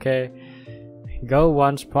experience, okay? Go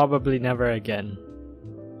once, probably never again.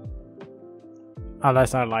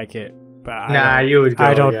 Unless I like it. But You would go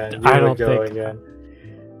I don't, again. I don't think. Again.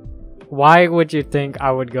 Why would you think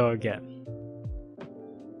I would go again?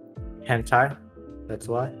 Hentai? That's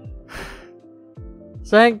why?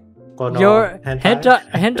 Saying your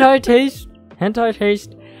hentai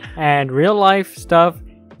taste and real life stuff,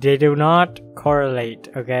 they do not correlate,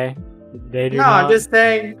 okay? They do not. I'm just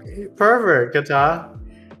saying pervert, Kata.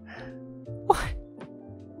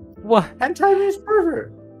 What? Hentai means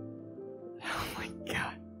pervert. Oh my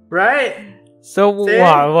god. Right? So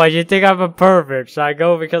what? You think I'm a pervert? So I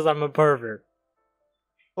go because I'm a pervert?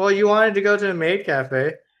 Well, you wanted to go to a maid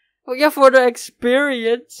cafe. Well, yeah, for the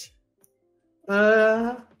experience.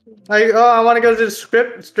 I want to go to the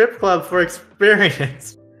strip club for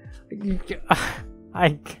experience.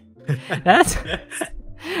 That's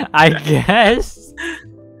I guess.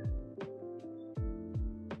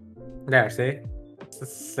 Yeah, see? It's the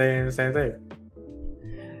same thing.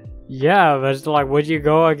 Yeah, but it's like, would you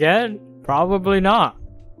go again? Probably not.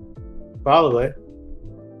 Probably.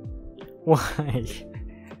 Why?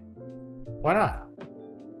 Why not?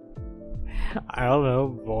 I don't know,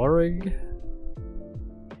 boring?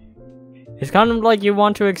 It's kind of like you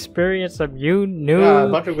want to experience a a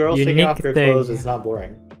bunch of girls taking off their clothes is not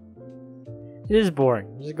boring. It is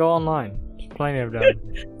boring. Just go online. There's plenty of them.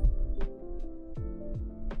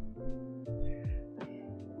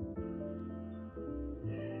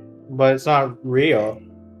 But it's not real.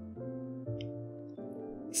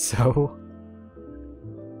 So?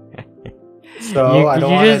 So I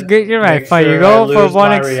don't want to. You're right. Fine, you go for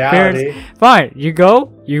one experience. Fine, you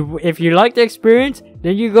go. If you like the experience,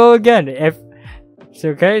 then you go again. If it's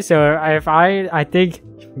okay, so if I think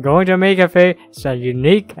going to a maid cafe is a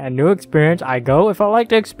unique and new experience, I go. If I like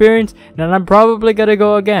the experience, then I'm probably gonna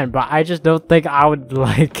go again. But I just don't think I would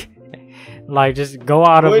like just go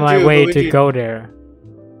out of my way to go there.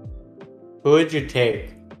 Who would you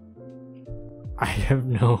take? I have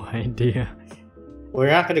no idea. Well,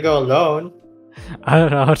 you're not gonna go alone. I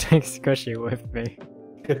don't know. I'll take Squishy with me.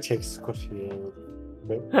 Could take Squishy.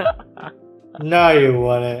 No, you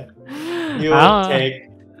wouldn't. You would take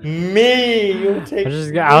me. You would take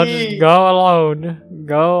me. I'll just go alone.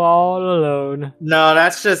 Go all alone. No,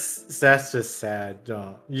 that's just sad.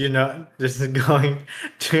 Don't just going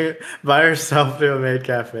to by yourself to a maid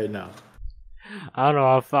cafe. No. I don't know.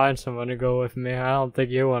 I'll find someone to go with me. I don't think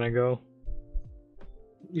you want to go.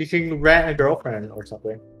 You can rent a girlfriend or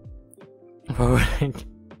something.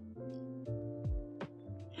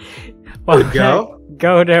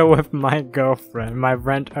 Go there with my girlfriend.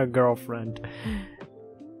 Rent a girlfriend.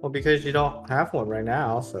 Well, because you don't have one right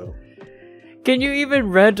now, so. Can you even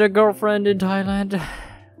rent a girlfriend in Thailand?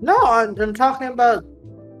 No, I'm talking about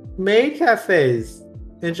maid cafes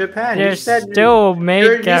in Japan. There's still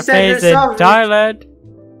maid cafes in Thailand.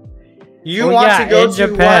 You want to go to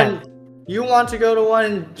Japan? You want to go to one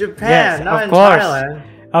in Japan, not in Thailand.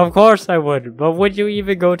 Of course I would. But would you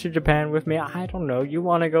even go to Japan with me? I don't know. You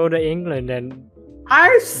want to go to England and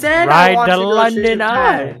I said I want to go to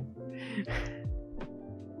Japan.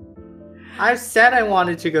 I said I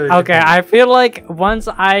wanted to go to Okay, Japan. I feel like once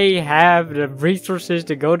I have the resources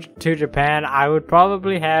to go to Japan, I would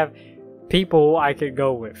probably have people I could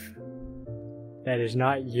go with. That is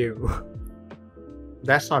not you.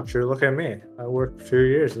 That's not true. Look at me. I worked 2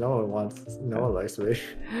 years. No one likes me.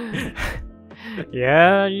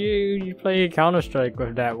 Yeah, you play Counter-Strike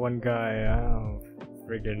with that one guy. I don't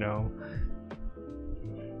freaking know.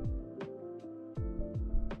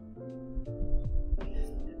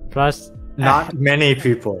 Plus, Not many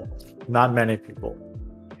people. Not many people.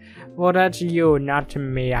 well, that's you, not to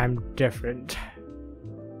me. I'm different.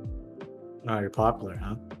 Oh, you're popular,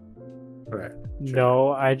 huh? Right.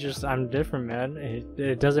 No, I'm different, man.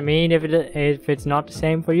 It doesn't mean if it's not the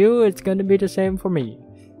same for you, it's gonna be the same for me.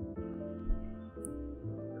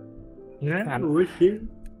 Yeah, with you.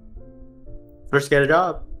 First, get a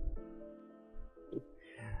job.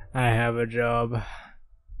 I have a job.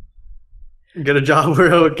 Get a job where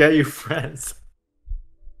it'll get you friends.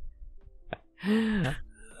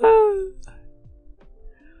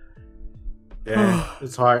 Yeah,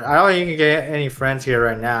 it's hard. I don't even get any friends here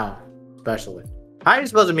right now, especially. How are you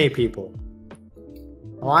supposed to meet people?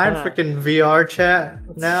 Online freaking VR chat?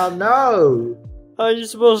 Now, no. How are you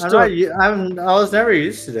supposed to? I was never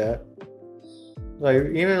used to that. Like,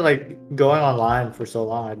 even like going online for so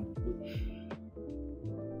long,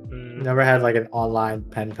 I never had like an online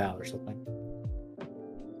pen pal or something.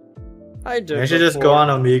 I did. I should just go on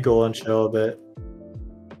Omegle and chill a bit.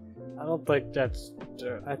 I don't think that's.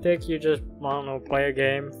 I think you just, I don't know, play a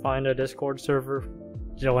game, find a Discord server,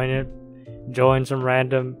 join it, join some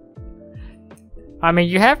random. I mean,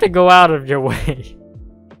 you have to go out of your way.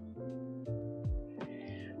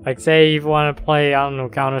 Like, say you want to play, I don't know,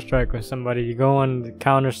 Counter-Strike with somebody, you go on the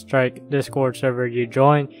Counter-Strike Discord server, you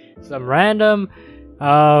join some random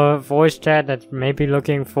voice chat that's maybe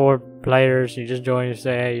looking for players, you just join and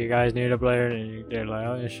say, hey, you guys need a player, and they're like,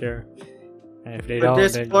 oh, yeah, sure. And if they But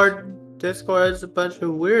don't, Discord is a bunch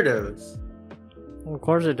of weirdos. well, of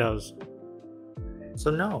course it does.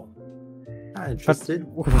 So no. Not interested.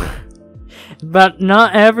 But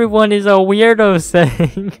not everyone is a weirdo,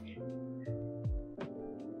 Saeng.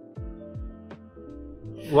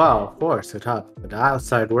 Well, of course, but the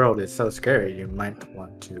outside world is so scary, you might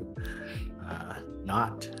want to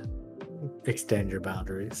not extend your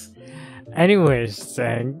boundaries. Anyways,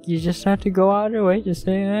 Saeng, you just have to go out of your way. Just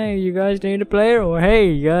say, hey, you guys need a player, or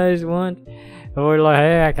hey, you guys want, or like,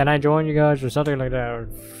 hey, can I join you guys, or something like that. Or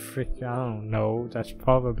freak, I don't know. That's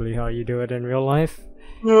probably how you do it in real life.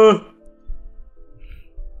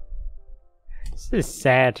 This is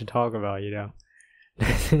sad to talk about, you know.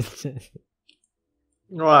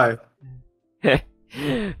 Why?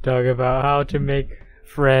 Talk about how to make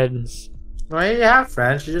friends. Well, you have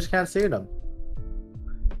friends, you just can't see them.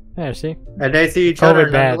 Yeah, see? And they see each Probably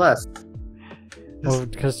other bad. nonetheless. Well,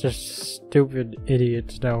 because they're stupid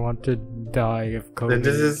idiots that want to die of COVID.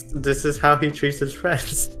 Then this is how he treats his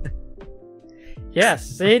friends. Yes,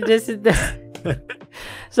 see, this is the.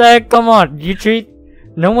 So come on,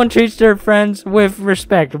 no one treats their friends with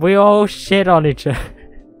respect. We all shit on each other.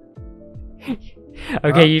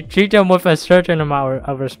 Okay, you treat them with a certain amount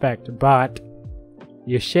of respect, but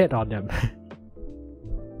you shit on them.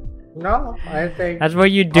 No, I think that's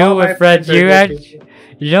what you do with friends. You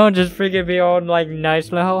don't just freaking be all like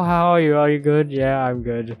nice. Like, oh, how are you? Are you good? Yeah, I'm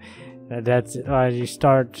good. That's you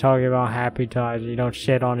start talking about happy times. You don't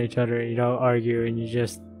shit on each other. You don't argue, and you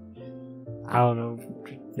just, I don't know,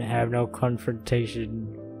 have no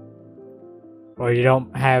confrontation, or you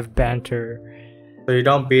don't have banter. So you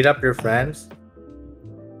don't beat up your friends?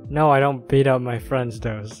 No, I don't beat up my friends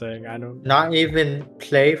though. Saying I don't. Not even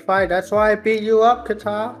play fight? That's why I beat you up,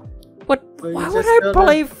 Kata. What? Why would I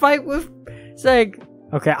play fight with? Saying,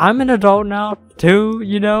 okay, I'm an adult now too.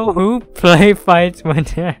 You know who play fights when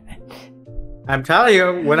they're. I'm telling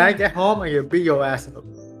you, when I get home, I'm gonna beat your ass up.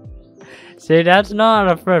 See, that's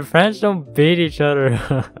not a friend. Friends don't beat each other.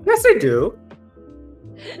 Yes, they do.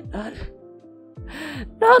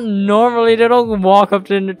 Not normally. They don't walk up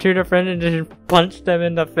to their friend and just punch them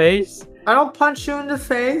in the face. I don't punch you in the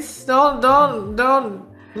face. Don't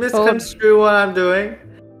misconstrue what I'm doing.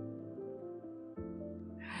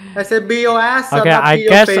 I said beat your ass up. Okay, I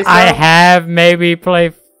guess I have maybe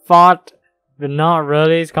fought, but not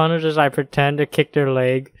really. It's kind of just I pretend to kick their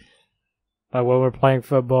leg, like when we're playing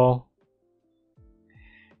football.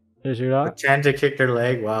 Did you not? Pretend to kick their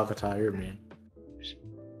leg? Wow, Kata, you're mean.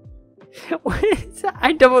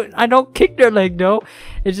 I don't kick their leg though.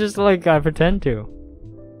 It's just like I pretend to.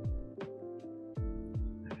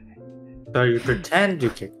 So you pretend to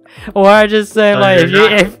kick. Or I just say So like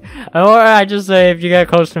or I just say if you get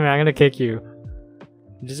close to me, I'm gonna kick you.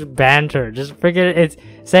 Just banter. Just forget it. It's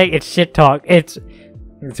saying it's shit talk. It's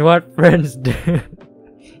what friends do.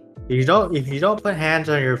 If you don't put hands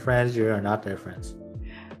on your friends, you are not their friends.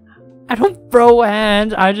 I don't throw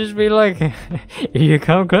hands. I just be like, if you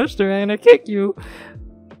come close to me, I'm gonna kick you.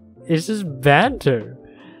 It's just banter.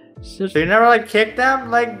 It's just... So you never like kick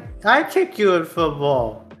them? Like I kick you in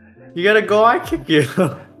football. You gotta go. I kick you.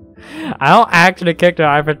 I don't actually kick them.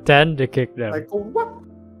 I pretend to kick them. Like what?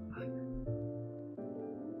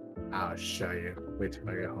 I'll show you. Wait till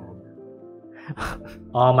I get home.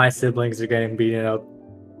 All my siblings are getting beaten up.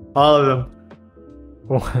 All of them.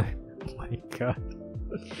 Oh my god.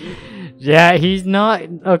 Yeah, he's not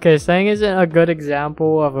okay. Saeng isn't a good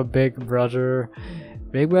example of a big brother.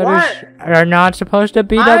 Big brothers are not supposed to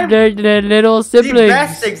beat up their little siblings. The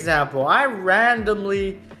best example. I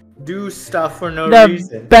randomly do stuff for no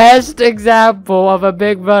reason. The best example of a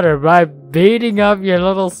big brother by beating up your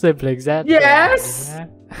little siblings. That's yes.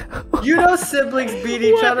 You know siblings beat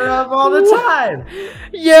each other up all the time.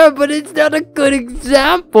 Yeah, but it's not a good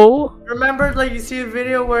example. Remember, like you see a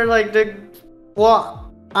video where like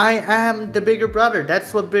I am the bigger brother.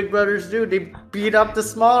 That's what big brothers do. They beat up the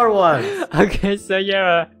smaller ones. Okay, so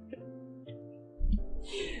yeah,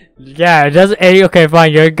 it doesn't. Okay,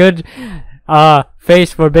 fine. You're a good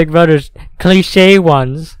face for big brothers. Cliche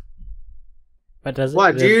ones. But does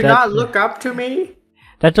what? Do you not look up to me?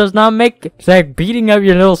 That does not make. It's like beating up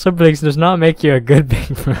your little siblings does not make you a good big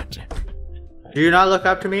brother. Do you not look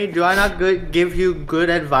up to me? Do I not give you good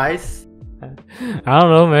advice? I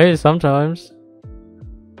don't know. Maybe sometimes.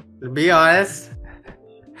 To be honest.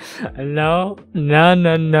 No.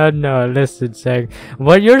 Listen, Saeng.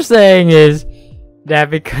 What you're saying is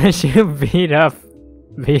that because you beat us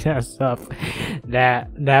up,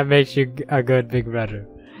 that makes you a good big brother.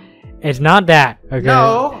 It's not that. Okay.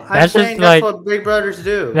 No, I'm saying that's what big brothers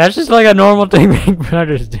do. That's just like a normal thing big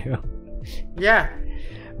brothers do. Yeah.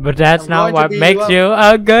 But that's not what makes you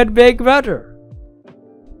a good big brother.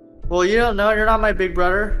 Well, you don't know. You're not my big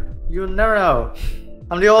brother. You'll never know.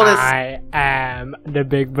 I'm the oldest. I am the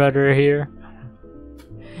big brother here.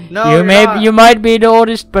 No, you might be the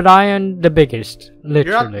oldest, but I am the biggest.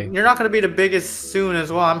 Literally. You're not gonna be the biggest soon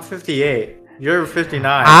as well. I'm 58. You're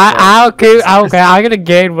 59. Okay. I'm gonna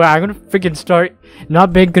gain weight. I'm gonna freaking start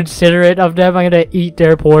not being considerate of them. I'm gonna eat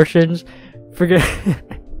their portions. Forget.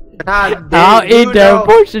 I'll eat their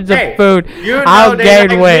portions of food. I'll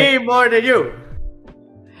gain weight. Me more than you.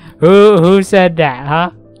 Who said that?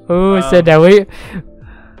 Huh? Who said that?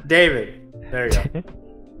 David. There you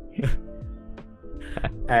go.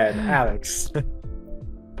 And Alex.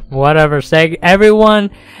 Whatever. Say anyone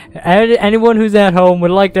who's at home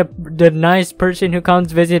would like the nice person who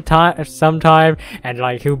comes visit sometime and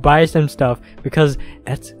like who buys them stuff because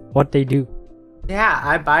that's what they do. Yeah,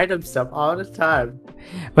 I buy them stuff all the time.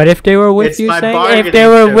 But if they were with you, Saeng,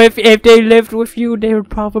 if they lived with you, they would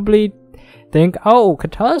probably think, oh,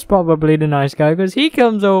 Kata's probably the nice guy because he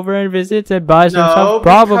comes over and visits and buys them stuff.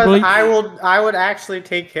 Probably. I would actually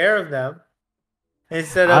take care of them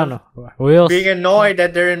instead of being annoyed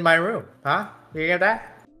that they're in my room. Huh? You get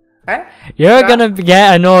that? Huh? You're gonna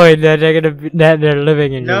get annoyed that they're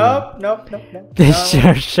living in your room. Nope.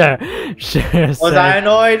 Sure.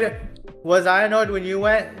 Was I annoyed when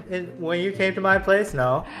you came to my place?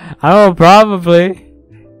 No. Oh, probably.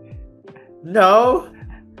 No.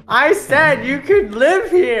 I said you could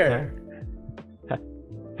live here.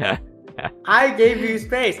 I gave you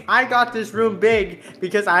space. I got this room big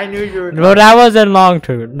because I knew you were. No, that wasn't long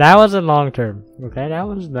term. Okay, that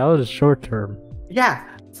was short term. Yeah,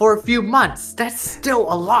 for a few months. That's still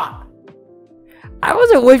a lot. I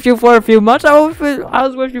wasn't with you for a few months. I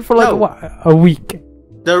was with you for like a week.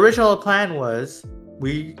 The original plan was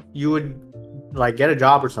you would like get a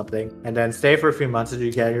job or something and then stay for a few months until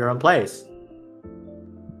you get your own place.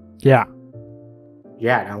 Yeah,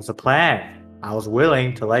 that was the plan. I was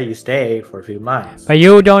willing to let you stay for a few months. But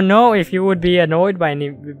you don't know if you would be annoyed by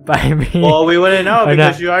me. Well, we wouldn't know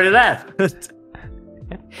because you already left.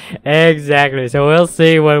 Exactly. So we'll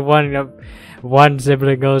see when one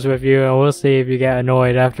sibling goes with you, and we'll see if you get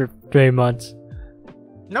annoyed after 3 months.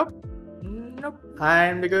 Nope.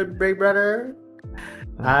 I'm the good big brother.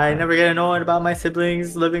 I never get annoyed about my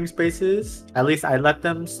siblings' living spaces. At least I let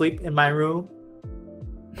them sleep in my room.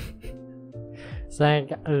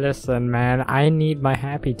 Saeng, listen, man, I need my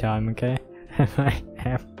happy time, okay?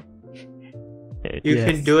 You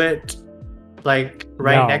can do it like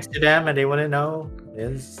next to them and they wouldn't know.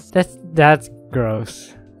 That's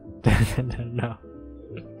gross. No.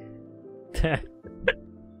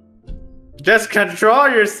 Just control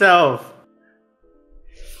yourself.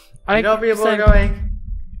 You know people are going,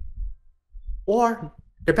 or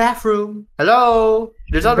The bathroom. Hello.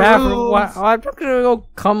 There's other Bathroom. rooms. I'm not gonna go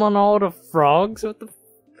come on all the frogs. What the?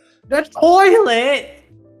 The toilet.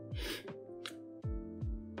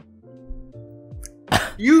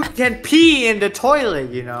 You can pee in the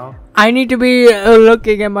toilet, you know. I need to be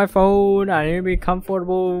looking at my phone. I need to be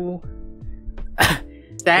comfortable. The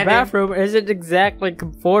Standing. bathroom isn't exactly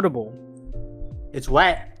comfortable. It's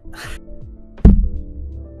wet.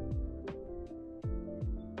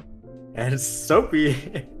 And it's soapy.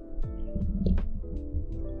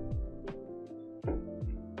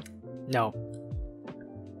 No.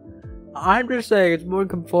 I'm just saying it's more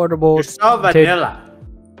comfortable. You're so vanilla.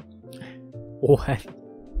 What?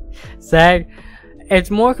 Saying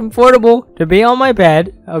it's more comfortable to be on my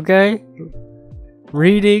bed, okay?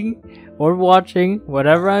 Reading or watching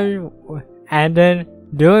whatever and then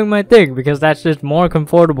doing my thing because that's just more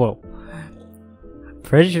comfortable.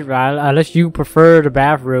 Pretty sure, unless you prefer the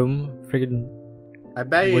bathroom, freaking. I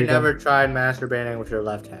bet you never tried masturbating with your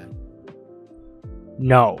left hand.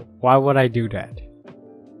 No. Why would I do that?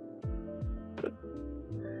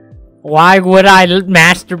 Why would I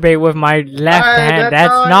masturbate with my left hand?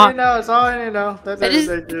 That's not. That's all I need to know. That's It is,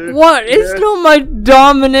 everything. what? It's not my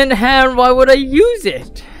dominant hand. Why would I use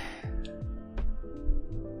it?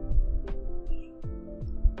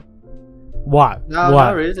 What? No,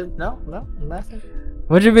 What? no reason. No, nothing.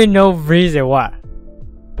 What do you mean no reason? What?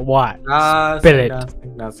 What? Spill it.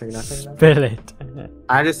 Nothing. Spill it.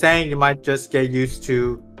 I'm just saying you might just get used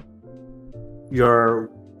to your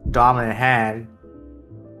dominant hand,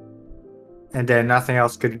 and then nothing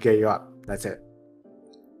else could get you up. That's it.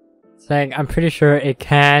 Saying I'm pretty sure it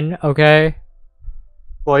can. Okay.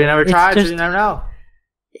 Well, you never It's tried, just- so you never know.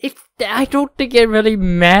 I don't think it really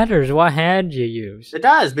matters what hand you use. It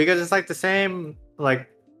does because it's like the same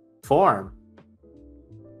form.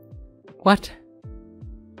 What?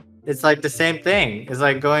 It's like the same thing. It's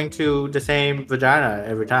like going to the same vagina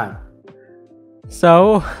every time.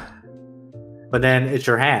 So. But then it's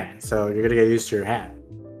your hand, so you're gonna get used to your hand.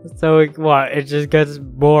 So what? It just gets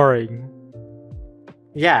boring.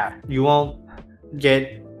 Yeah, you won't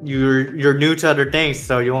get you're new to other things,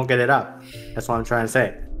 so you won't get it up. That's what I'm trying to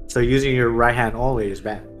say. So using your right hand only is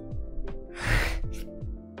bad.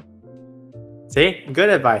 See? Good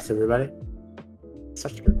advice, everybody.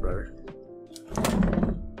 Such a good brother.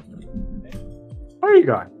 Where are you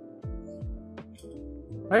going?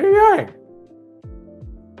 Where are you going?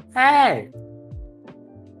 Hey!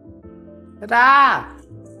 Kata!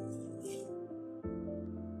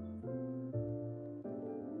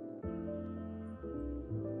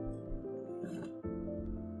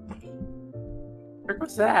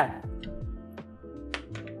 What's that?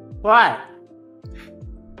 What?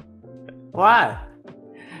 What?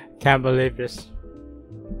 Can't believe this.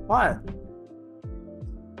 What?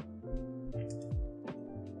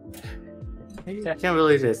 I can't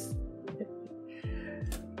believe this.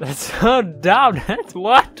 That's so dumb. That's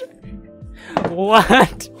what?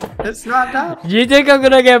 What? It's not dumb. You think I'm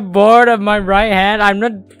gonna get bored of my right hand? I'm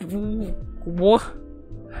not. What?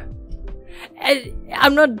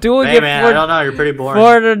 I'm not doing Hey it man, for, I don't know. You're pretty boring.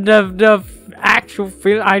 for the actual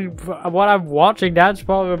feel. What I'm watching. That's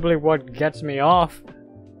probably what gets me off.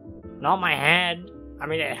 Not my hand. I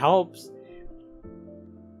mean, it helps.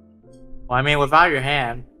 Well, I mean, without your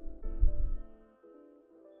hand.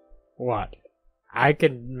 What? I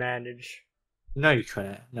could manage. No, you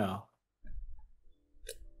couldn't. No.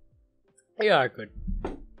 Yeah, I could.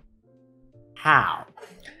 How?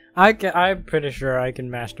 I'm pretty sure I can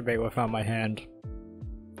masturbate without my hand.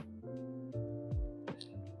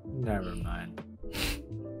 Never mind.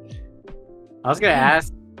 I was gonna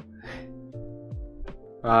ask.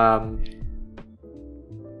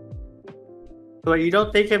 But you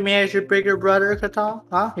don't think of me as your bigger brother, Kata?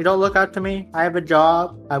 Huh? You don't look up to me? I have a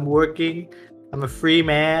job. I'm working. I'm a free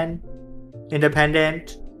man.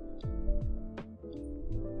 Independent.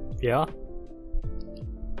 Yeah.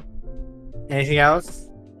 Anything else?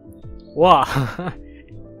 What?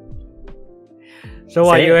 So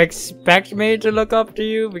what, Say you it. expect me to look up to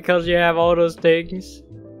you because you have all those things?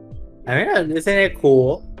 I mean, isn't it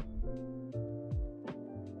cool?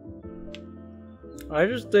 I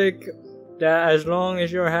just think that as long as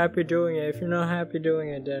you're happy doing it, if you're not happy doing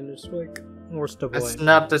it, then it's like, what's the That's point?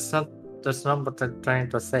 not what I'm trying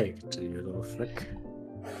to say to you, little flick.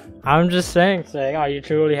 I'm just saying, are you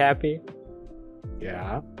truly happy?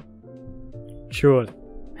 Yeah. Truly.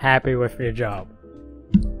 Happy with your job.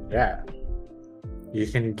 Yeah. You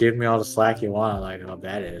can give me all the slack you want, like how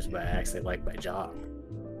bad it is, but I actually like my job.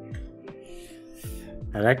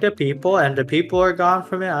 I like the people, and the people are gone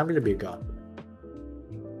from it, I'm gonna be gone.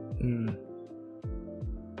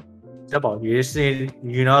 simple. You just need,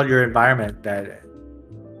 your environment. That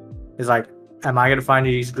is like, am I gonna find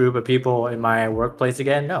these group of people in my workplace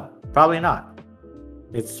again? No, probably not.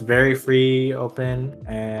 It's very free, open,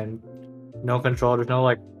 and no control. There's no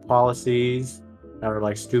like policies that are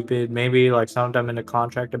like stupid. Maybe like some of them in the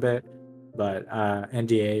contract a bit, but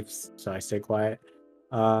NDAs, so I stay quiet.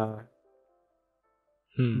 But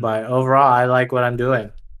overall, I like what I'm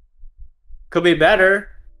doing. Could be better,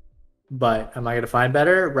 but am I gonna find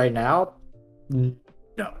better right now?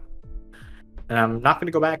 No. And I'm not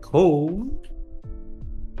gonna go back home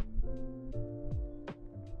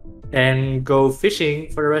and go fishing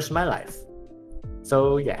for the rest of my life.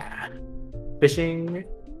 So yeah, fishing.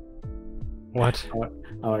 What? I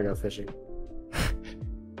want to go fishing.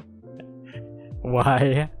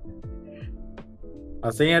 Why? I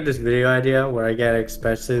was thinking of this video idea where I get an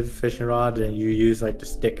expensive fishing rod and you use like the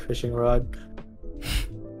stick fishing rod.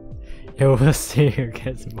 Yeah, we'll see who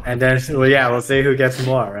gets more. And then, we'll see who gets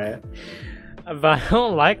more, right? But I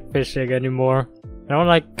don't like fishing anymore. I don't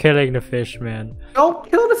like killing the fish, man. Don't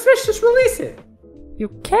kill the fish, just release it. You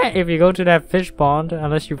can't if you go to that fish pond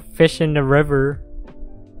unless you fish in the river.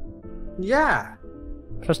 Yeah.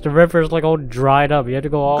 Because the river is like all dried up. You have to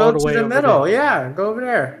go all the way to the over middle. there. Yeah, go over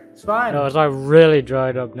there. It's fine. No, it's like really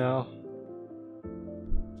dried up now.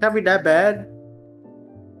 Can't be that bad.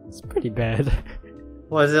 It's pretty bad.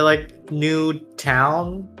 Was it like new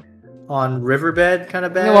town on riverbed kind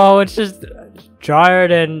of bad? Well, it's just drier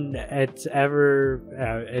than it's ever.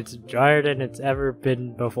 It's drier than it's ever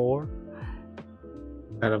been before.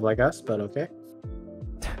 Kind of like us, but okay.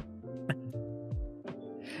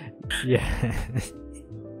 Yeah.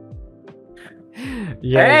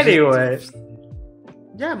 Yeah. Anyway.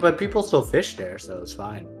 Yeah, but people still fish there, so it's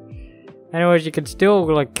fine. Anyways, you can still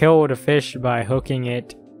like kill the fish by hooking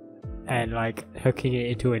it and like hooking it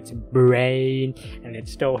into its brain, and it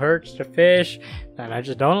still hurts the fish. And I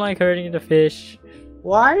just don't like hurting the fish.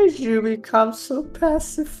 Why did you become so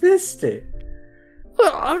pacifistic?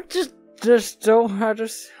 Well, I'll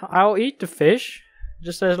eat the fish,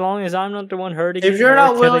 just as long as I'm not the one hurting it. If you're or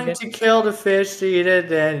not killing willing it. to kill the fish to eat it,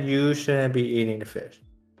 then you shouldn't be eating the fish.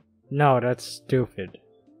 No, that's stupid.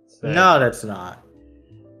 So, No, that's not.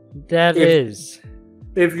 That is.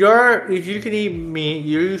 If you can eat meat,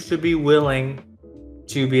 you should be willing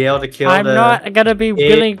to be able to kill I'm the not gonna be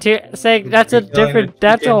willing to say that's a You're killing different. the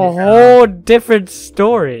That's a chicken. whole different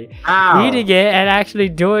story. How? Eating it and actually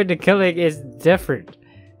doing the killing is different.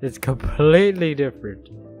 It's completely different.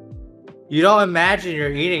 You don't imagine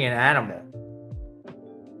you're eating an animal.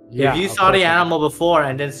 Yeah, if you of saw the course I animal before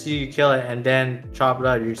and then see you kill it and then chop it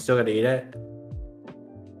up, you're still gonna eat it?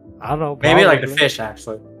 I don't know. Maybe like the probably. fish,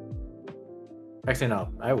 actually. Actually, no.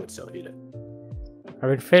 I would still eat it. I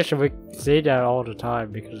mean, fish. We see that all the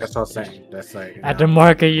time because That's what I'm saying. That's like at the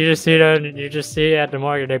market, you just see that. You just see at the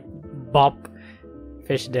market they bop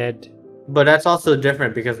fish dead. But that's also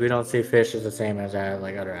different because we don't see fish as the same as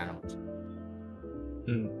like other animals.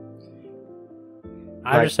 I'm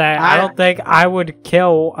Like, just saying. I don't think I would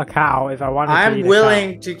kill a cow if I wanted to eat I'm a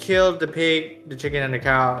willing to kill the pig, the chicken, and the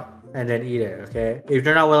cow, and then eat it. Okay. If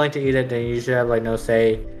you're not willing to eat it, then you should have like no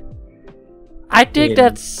say. I think Yeah.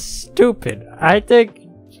 that's stupid. I think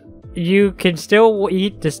you can still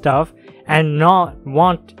eat the stuff and not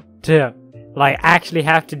want to, like, actually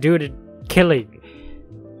have to do the killing.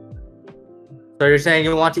 So you're saying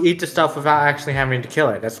you want to eat the stuff without actually having to kill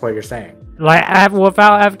it. That's what you're saying. Like,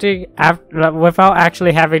 without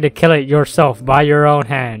actually having to kill it yourself by your own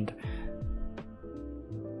hand.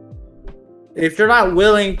 If you're not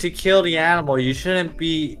willing to kill the animal, you shouldn't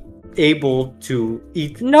be able to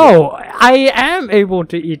eat. No, I am able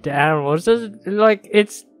to eat the animal. It's just, like,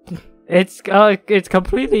 it's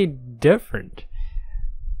completely different.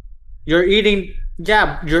 You're eating.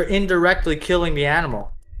 Yeah, you're indirectly killing the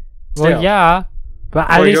animal. Well, Still. yeah, but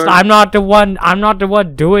at Or least you're- I'm not the one. I'm not the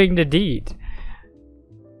one doing the deed.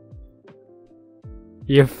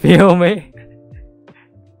 You feel me?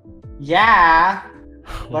 Yeah,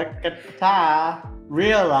 but Kata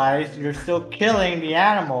realize you're still killing the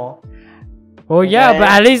animal. Well, yeah, Okay. but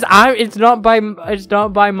at least it's not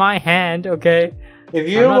by my hand, okay? If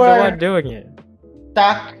I'm you not the were one doing it.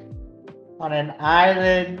 stuck on an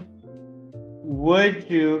island, would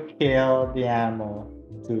you kill the animal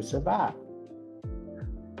to survive?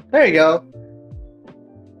 There you go.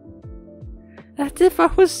 That's if I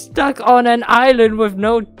was stuck on an island with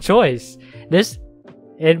no choice.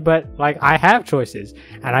 But like I have choices,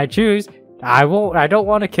 and I choose. I don't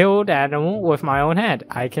want to kill the animal with my own hand.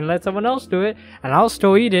 I can let someone else do it, and I'll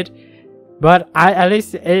still eat it. But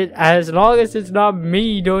as long as it's not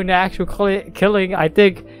me doing the actual killing, I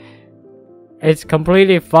think it's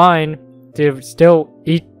completely fine to still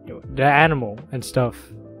eat the animal and stuff.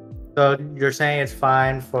 So you're saying it's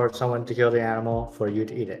fine for someone to kill the animal for you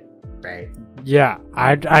to eat it, right? Yeah,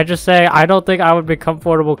 I just say I don't think I would be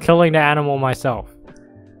comfortable killing the animal myself.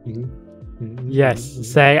 Yes,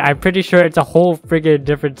 say I'm pretty sure it's a whole friggin'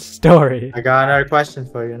 different story. I got another question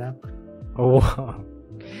for you now.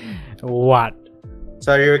 What?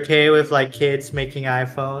 So you're okay with like kids making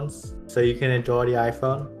iPhones so you can enjoy the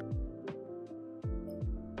iPhone?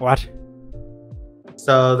 What?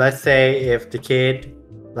 So let's say if the kid,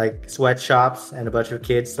 like sweatshops and a bunch of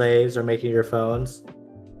kid slaves are making your phones,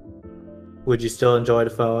 would you still enjoy the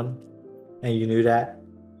phone? And you knew that?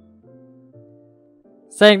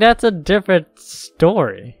 Saying that's a different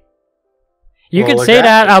story. You Well, can say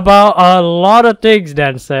that about a lot of things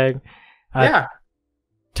then, saying. Yeah.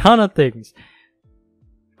 Ton of things.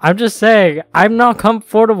 I'm just saying, I'm not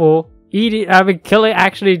comfortable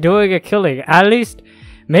actually doing a killing. At least,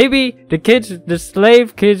 maybe the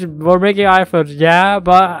slave kids were making iPhones, yeah,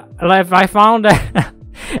 but if I found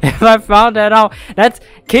that, out, that's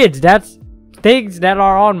kids, that's things that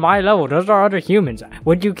are on my level. Those are other humans.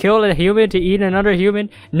 Would you kill a human to eat another human?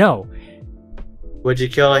 No. Would you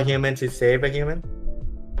kill a human to save a human?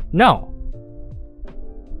 No.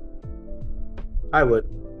 I would.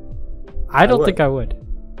 I don't think I would.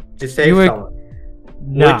 To save someone.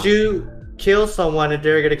 No. Would you kill someone if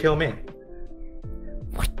they're gonna kill me?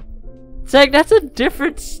 Zach, that's a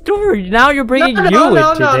different story. Now you're bringing into this.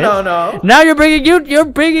 No. Now you're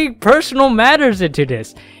bringing personal matters into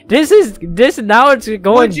this. This now it's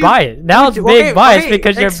going biased. Now it's being biased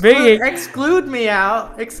because you're bringing. Exclude me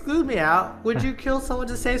out. Would you kill someone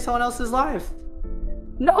to save someone else's life?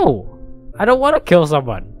 No, I don't want to kill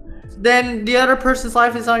someone. Then the other person's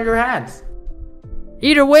life is on your hands.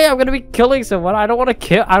 Either way, I'm gonna be killing someone. I don't want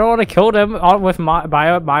to kill them with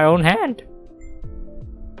by my own hand.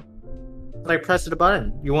 Like press the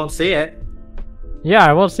button, you won't see it. Yeah,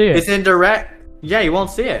 I won't see it. It's indirect. Yeah, you won't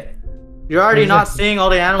see it. You're already not seeing all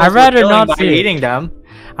the animals. I'd rather not see eating them.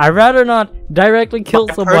 I'd rather not directly kill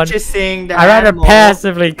someone. Purchasing the I'd rather animal.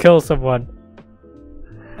 passively kill someone.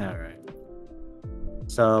 All right.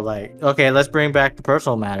 So like, okay, let's bring back the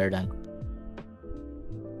personal matter then.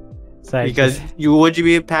 Because would you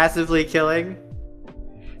be passively killing?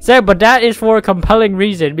 But that is for a compelling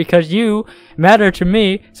reason because you matter to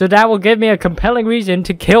me, so that will give me a compelling reason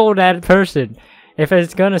to kill that person if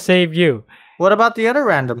it's gonna save you. What about the other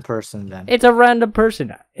random person then? It's a random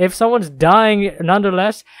person. If someone's dying,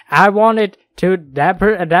 nonetheless, I want it to that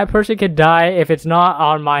person can die if it's not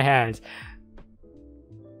on my hands.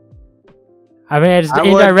 I mean, it's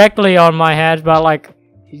indirectly on my hands, but like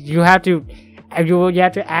you have to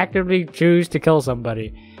actively choose to kill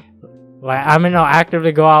somebody. Like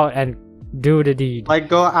actively go out and do the deed. Like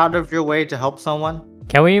go out of your way to help someone.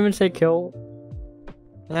 Can we even say kill?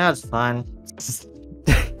 Yeah, it's fine.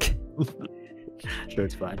 Sure,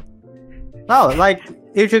 it's fine. No, like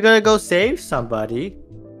if you're gonna go save somebody,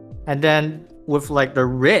 and then with like the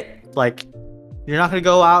writ, like you're not gonna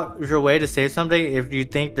go out of your way to save somebody if you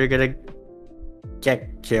think they're gonna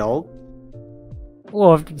get killed.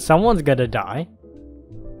 Well, if someone's gonna die.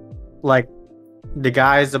 Like the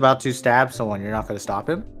guy is about to stab someone, you're not gonna stop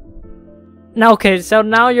him? Now, okay, so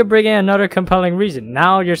now you're bringing another compelling reason.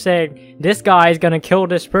 Now you're saying this guy is gonna kill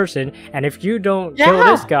this person, and if you don't kill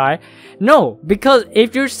this guy, no, because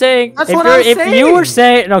if you're saying, if you were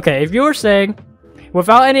saying,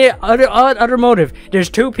 without any other motive, there's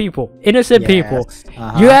two people, innocent people.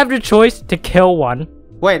 You have the choice to kill one.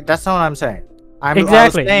 Wait, that's not what I'm saying.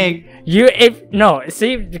 Exactly. Saying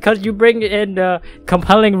because you bring in the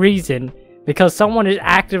compelling reason. Because someone is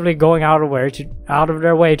actively going out of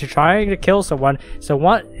their way to trying to kill someone. So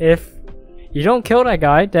what if you don't kill that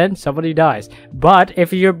guy, then somebody dies. But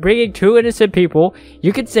if you're bringing two innocent people,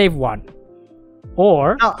 you can save one.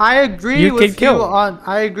 Or no, I agree with you on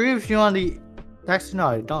the. Actually, no,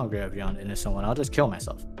 I don't agree with you on the innocent one. I'll just kill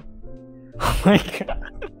myself. Oh my god.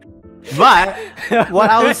 But what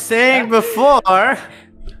I was saying before,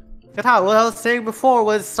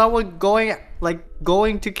 was someone going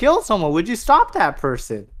to kill someone. Would you stop that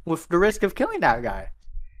person with the risk of killing that guy?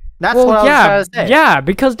 That's what I was trying to say. Yeah,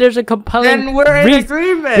 because there's a compelling Then we're in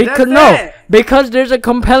agreement. Because there's a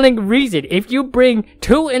compelling reason. If you bring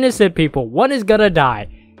two innocent people, one is gonna die.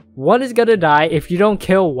 One is gonna die if you don't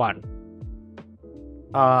kill one.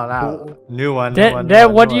 Oh, now new one.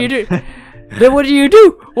 Then what do you do? Then what do you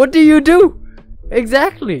do? What do you do?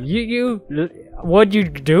 Exactly. Would you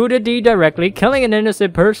do the deed directly, killing an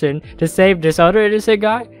innocent person to save this other innocent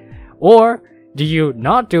guy? Or do you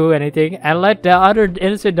not do anything and let the other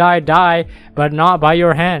innocent guy die, but not by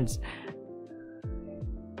your hands?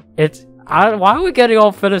 Why are we getting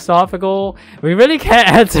all philosophical? We really can't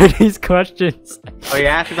answer these questions. Oh, you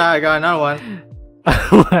asked about it, I got another one.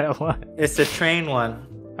 What? It's the train one.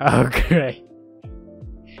 Oh, great.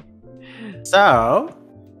 So,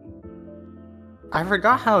 I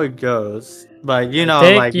forgot how it goes, but you know,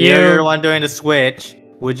 think like you're the one doing the switch.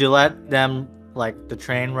 Would you let them, like, the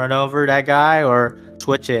train run over that guy, or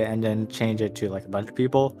switch it and then change it to like a bunch of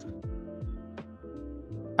people?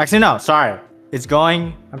 Actually, no. Sorry, it's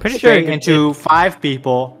going. I'm pretty straight sure into 5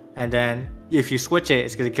 people, and then if you switch it,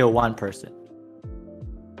 it's gonna kill 1 person.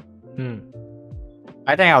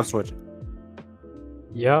 I think I'll switch it.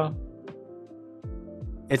 Yeah.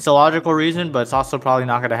 It's a logical reason, but it's also probably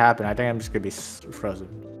not gonna happen. I think I'm just gonna be frozen.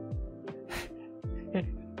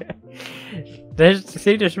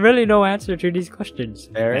 There's really no answer to these questions.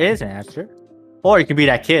 There is an answer. Or you could be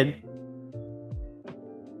that kid.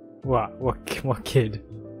 What kid?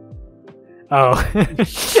 Oh.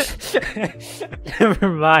 Never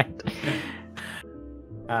mind.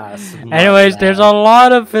 Anyways, there's a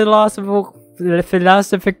lot of philosophic.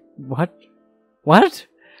 What?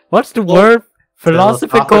 What's the word?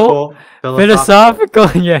 Philosophical.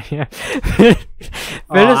 Yeah.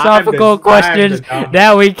 Philosophical questions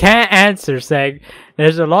that we can't answer, Saeng.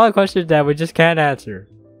 There's a lot of questions that we just can't answer.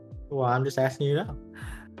 Well, I'm just asking you now.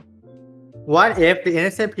 What if the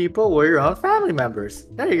innocent people were your own family members?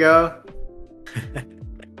 There you go.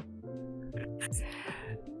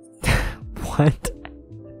 What?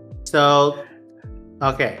 So,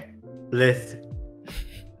 okay, listen.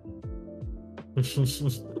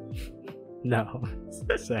 No,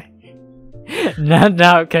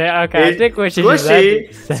 no. Okay. I think we should.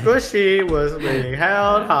 Squishy was being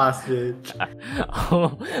held hostage.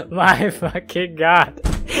 Oh my fucking god!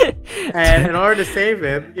 And in order to save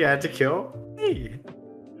him, you had to kill me.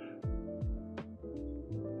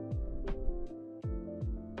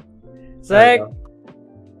 Saeng,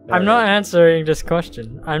 I'm not answering this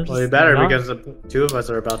question. I'm just. Well, you better because the 2 of us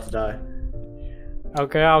are about to die.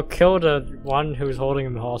 Okay, I'll kill the one who's holding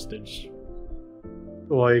him hostage.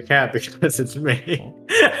 Well, you can't because it's me.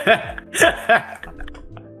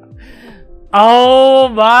 Oh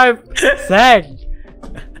my, Saeng!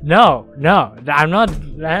 No, I'm not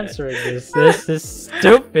answering this. This is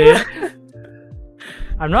stupid.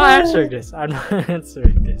 I'm not answering this.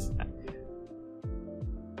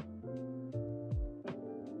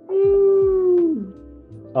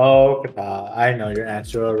 Oh, Kata, I know your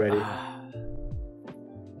answer already.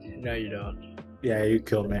 No, you don't. Yeah, you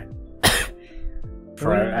killed me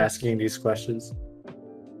for asking these questions.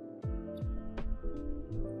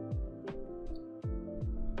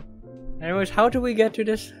 Anyways, how do we get to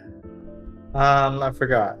this? I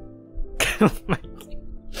forgot. Oh my God.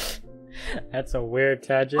 That's a weird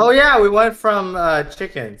tangent. Oh yeah, we went from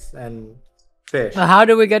chickens and fish. How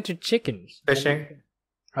do we get to chickens? Fishing.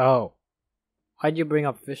 Oh. Why'd you bring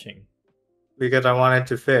up fishing? Because I wanted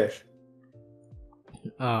to fish.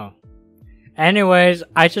 Oh. Anyways,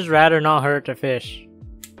 I just rather not hurt the fish.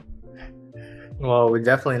 Well, we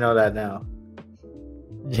definitely know that now.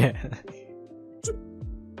 Yeah.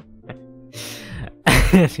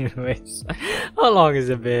 Anyways, how long has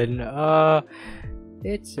it been?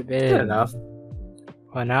 It's been good enough.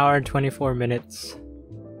 1 hour and 24 minutes.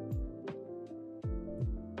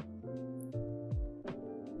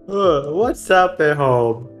 What's up at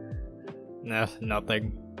home? No,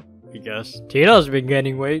 nothing. I guess Tito's been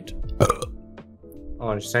gaining weight.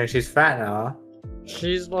 Oh, you're saying she's fat now, huh?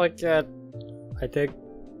 She's like at, I think,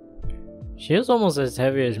 she's almost as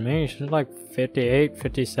heavy as me. She's like 58,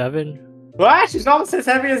 57. What? She's almost as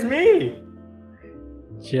heavy as me!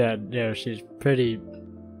 Yeah, she's pretty...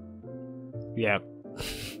 Yeah.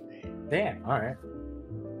 Damn, alright.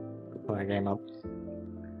 Put my game up.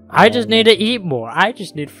 I just need to eat more. I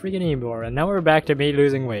just need to freaking eat more. And now we're back to me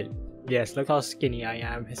losing weight. Yes, look how skinny I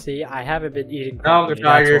am. See, I haven't been eating properly.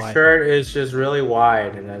 No, your shirt is just really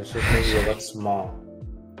wide and it's just making you look small.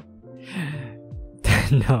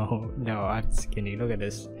 No, I'm skinny. Look at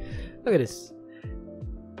this. Look at this.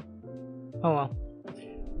 Oh well.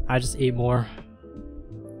 I just eat more.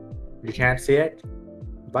 You can't see it?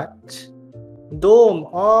 But... Doom!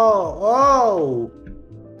 Oh!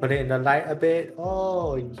 Put it in the light a bit.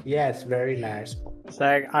 Oh, yes, very nice.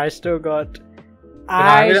 Saeng, I still got...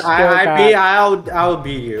 I'll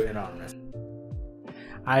beat you in honest.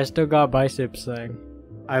 I still got biceps, Saeng.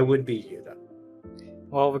 I would beat you though.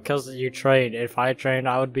 Well, because you trained. If I trained,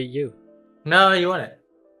 I would beat you. No, you wouldn't.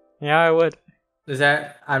 Yeah, I would. Is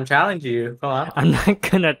that... I'm challenging you. Come on. I'm not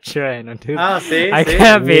gonna train. Oh, see? I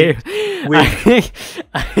can't be...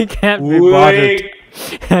 I can't be bothered.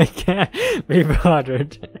 I can't be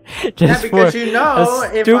bothered. Just because for you know,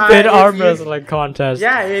 a stupid arm wrestling contest.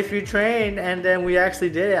 Yeah, if you train and then we actually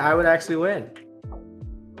did it, I would actually win.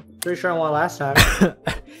 Pretty sure I won last time.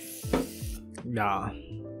 Nah.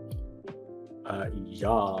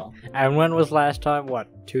 Yeah. And when was last time? What,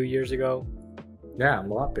 2 years ago? Yeah, I'm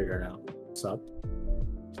a lot bigger now. What's up?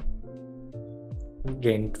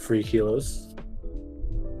 Gained 3 kilos.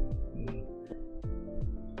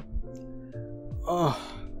 Oh.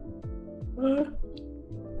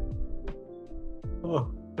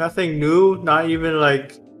 Oh, nothing new. Not even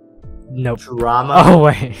like Nope. drama. Oh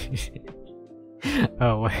wait.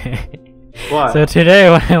 Oh wait. What? So today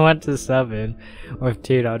when I went to 7 with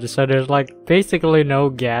Tito, just so there's like basically no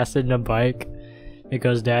gas in the bike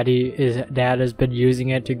because dad has been using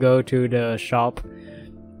it to go to the shop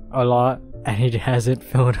a lot and he hasn't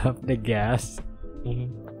filled up the gas.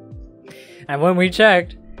 And when we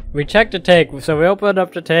checked the tank, so we opened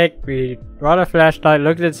up the tank, we brought a flashlight,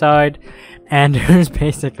 looked inside, and there's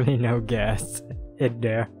basically no gas in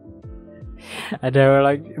there. And they were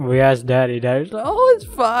like, we asked Daddy's like, oh, it's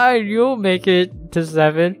fine, you'll make it to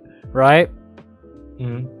 7, right?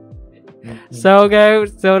 So okay,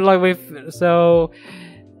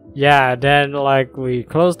 then like we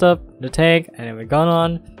closed up the tank and then we gone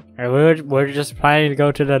on, and we're just planning to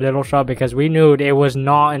go to the little shop because we knew it was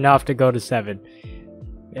not enough to go to 7.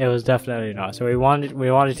 It was definitely not. So we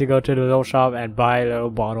wanted to go to the little shop and buy a little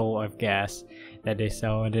bottle of gas that they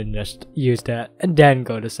sell and then just use that and then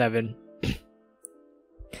go to 7.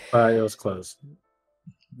 But it was closed.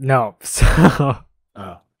 No. So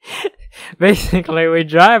Oh. basically we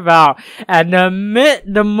drive out and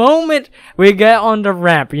the moment we get on the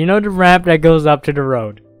ramp, you know the ramp that goes up to the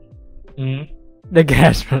road? The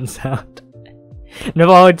gas runs out.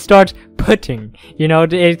 No, it starts putting. You know,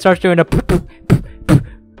 it starts doing a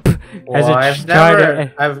Well,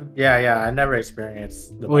 I never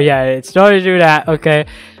experienced. It started to do that. Okay,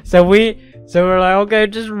 so we're like, okay,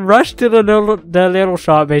 just rush to the little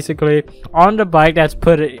shop basically on the bike that's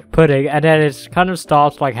pudding, and then it kind of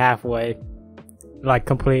stops like halfway, like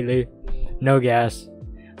completely, no gas.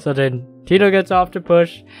 So then Tito gets off to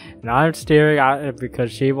push, and I'm steering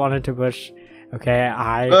because she wanted to push. Okay,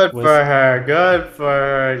 Good for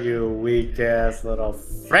her, you weak ass little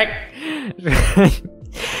frick.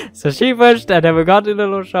 So she pushed, and then we got to the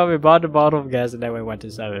little shop, we bought a bottle of gas, and then we went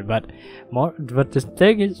to 7. But the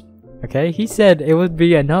thing is, okay, he said it would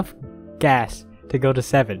be enough gas to go to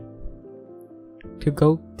 7.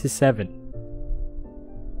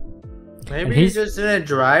 Maybe he just didn't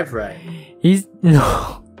drive right.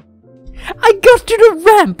 No. I got to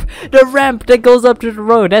the ramp that goes up to the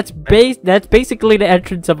road. That's basically the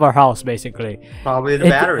entrance of our house, basically. Probably the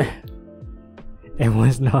battery. It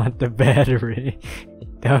was not the battery.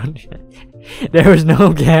 There was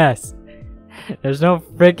no gas. There's no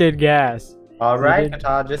freaking gas. Alright,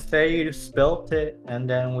 Kata, just say you spilt it and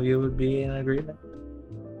then we would be in agreement.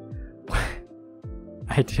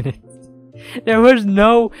 I didn't. There was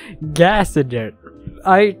no gas in there.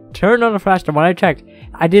 I turned on the flashlight. When I checked,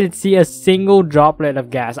 I didn't see a single droplet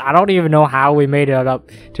of gas. I don't even know how we made it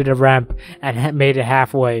up to the ramp and made it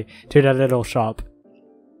halfway to the little shop.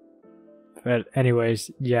 But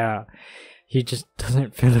anyways, yeah. He just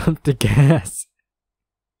doesn't fill up the gas.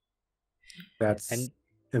 That's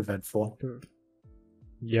eventful.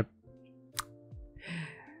 Yep.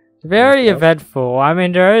 Very eventful. I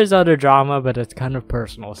mean, there is other drama, but it's kind of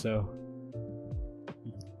personal, so...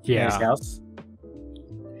 Yeah. Anything else?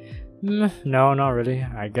 No, not really.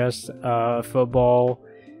 I guess, football.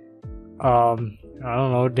 I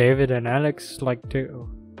don't know, David and Alex like to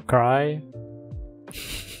cry.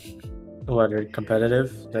 What, are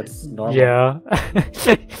competitive? That's normal. Yeah.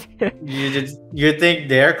 You think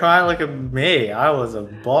they're crying? Look at me. I was a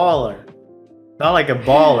baller. Not like a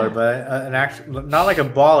baller, but not like a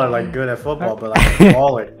baller like good at football, but like a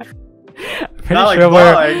baller.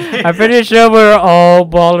 I'm pretty sure we're all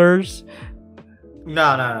ballers. No.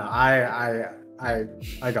 I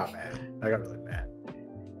got mad. I got really mad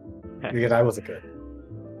because I wasn't good.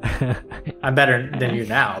 I'm better than you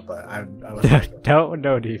now, but I was. Don't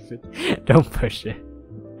push it.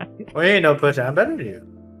 Well, you ain't no push it. I'm better than you.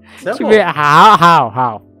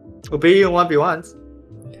 How? We'll beat you in 1v1s.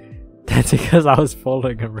 That's because I was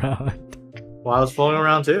fooling around. Well, I was fooling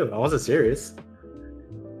around too. I wasn't serious.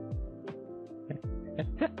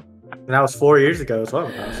 And that was 4 years ago as well.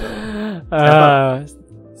 So.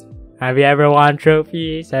 Have you ever won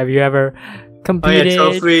trophies? Have you ever competed?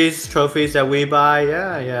 Oh yeah, trophies that we buy.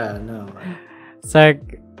 Yeah, no. So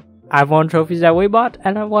I've won trophies that we bought,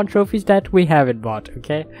 and I've won trophies that we haven't bought.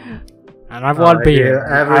 Okay. And I've won beer.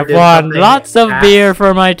 I've did won something lots of past- beer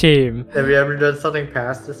for my team. Have you ever done something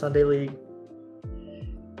past the Sunday League?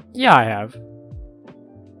 Yeah, I have.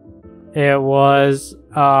 It was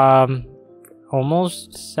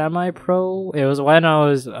almost semi-pro. It was when I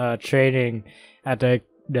was training at the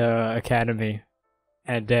academy,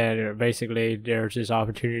 and then basically there's this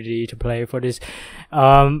opportunity to play for this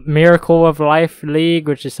Miracle of Life League,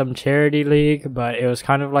 which is some charity league, but it was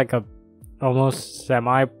kind of like a almost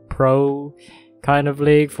semi-pro kind of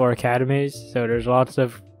league for academies. So there's lots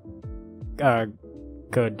of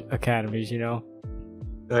good academies, you know.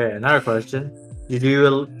 Okay, another question. You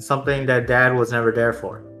do something that Dad was never there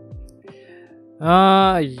for.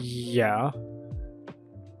 Yeah.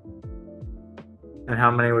 And how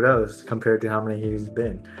many were those compared to how many he's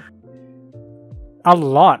been? A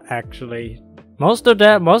lot, actually. Most of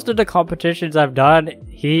the competitions I've done,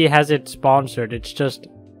 he has it sponsored. It's just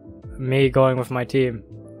me going with my team,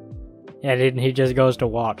 and then he just goes to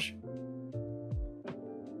watch.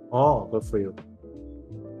 Oh, good for you.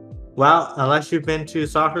 Well, unless you've been to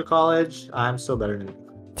soccer college, I'm still better than you.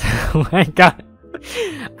 Oh my god.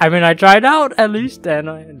 I mean, I tried out at least, and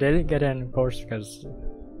I didn't get in, of course, because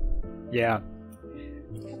yeah.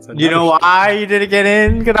 You know why you didn't get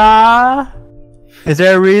in, Kata? Is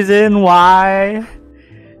there a reason why?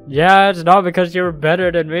 Yeah, it's not because you were better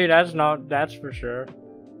than me. That's for sure.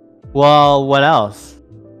 Well, what else?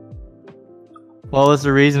 What was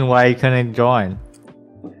the reason why you couldn't join?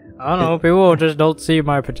 I don't know. People just don't see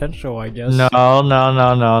my potential, I guess. No.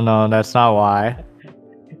 That's not why.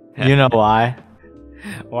 You know why.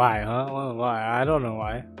 Why, huh? Well, why? I don't know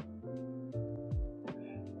why.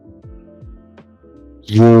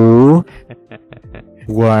 You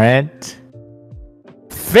weren't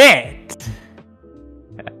fit.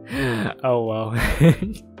 Oh well.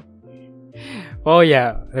 Well,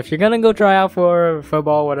 yeah. If you're gonna go try out for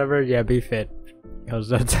football, whatever, yeah, be fit, because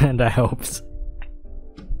that helps.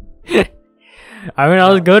 I mean, I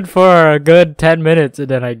was good for a good 10 minutes, and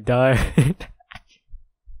then I died.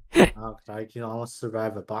 Oh, I can almost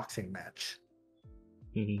survive a boxing match.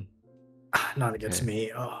 Mm-hmm. Not against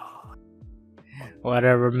me. Oh.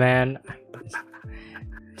 Whatever, man.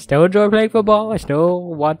 Still enjoy playing football. I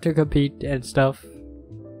still want to compete and stuff.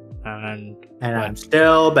 And I'm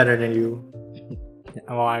still better than you.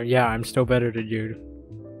 Well, yeah, I'm still better than you.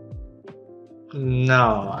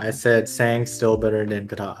 No, I said Saeng still better than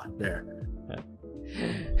Kata. There.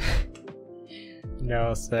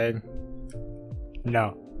 No, Saeng.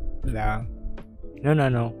 No. No.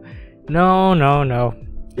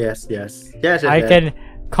 Yes. I can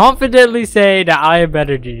confidently say that I am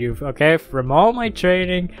better than you, okay? From all my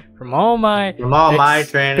training, from all my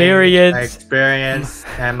experience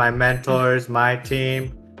and my mentors, my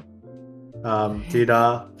team,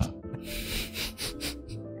 Tita.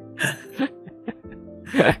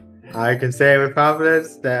 I can say with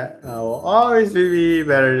confidence that I will always be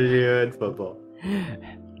better than you in football.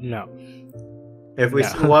 No. If we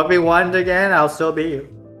 1v1 again, I'll still beat you.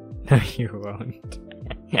 No, you won't.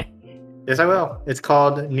 Yes, I will. It's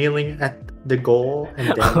called kneeling at the goal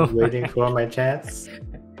and then waiting for my chance.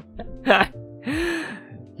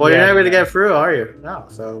 Well, you're never going to get through, are you? No,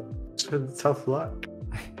 so tough luck.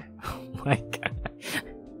 Oh my god.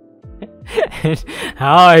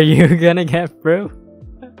 How are you going to get through?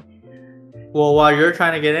 Well, while you're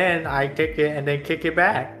trying to get in, I kick it and then kick it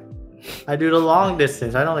back. I do the long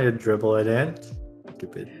distance. I don't need to dribble it in.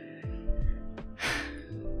 Stupid.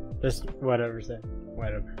 Just whatever, say.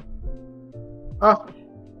 Whatever. Oh.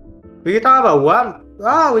 We can talk about what?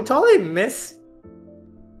 Oh, we totally missed.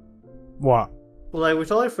 What? Like, we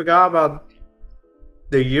totally forgot about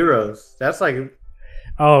the Euros. That's like...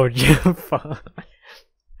 Oh, you fuck.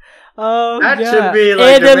 Oh, that yeah. should be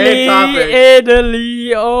like the main topic.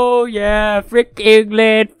 Italy, oh yeah, frick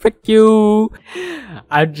England, frick you.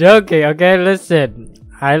 I'm joking, okay, listen.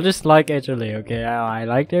 I just like Italy, okay, I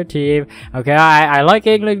like their team. Okay, I like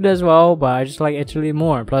England as well, but I just like Italy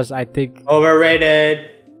more. Plus, I think... Overrated.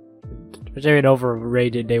 Especially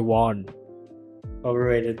overrated, they won.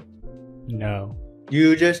 Overrated. No.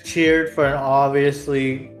 You just cheered for an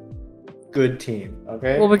obviously good team,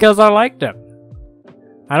 okay? Well, because I like them.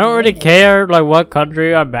 I don't really care like what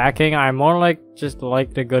country I'm backing. I more like just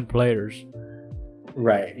like the good players.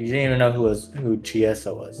 Right. You didn't even know who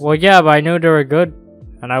Chiesa was. Well, yeah, but I knew they were good,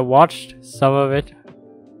 and I watched some of it.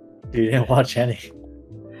 You didn't watch any.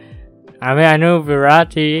 I mean, I knew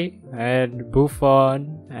Verratti and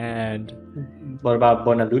Buffon and... What about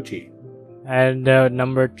Bonaducci? And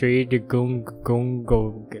number 3, the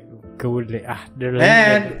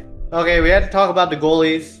And okay, we had to talk about the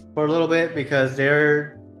goalies for a little bit because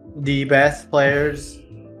they're the best players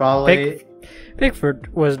Probably.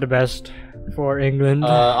 Pickford was the best for England.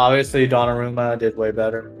 Obviously, Donnarumma did way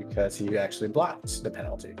better because he actually blocked the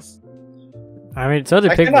penalties. I mean, so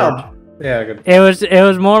did Pickford. Yeah, good. It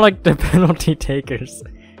was more like the penalty takers.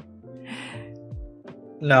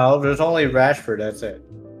 No, there's only Rashford. That's it.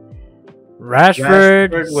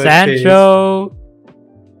 Rashford Sancho,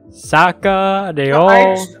 Saka, they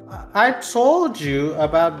all. I told you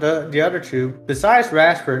about the other two. Besides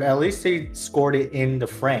Rashford, at least they scored it in the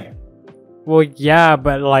frame. Well, yeah,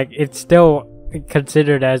 but like it's still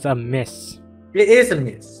considered as a miss. It is a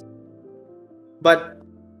miss. But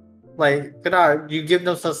like, you give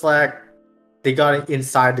them some slack. They got it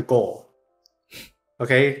inside the goal.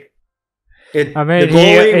 Okay. I mean,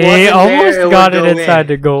 he almost got it inside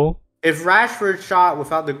the goal. If Rashford shot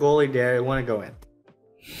without the goalie there, it wouldn't go in.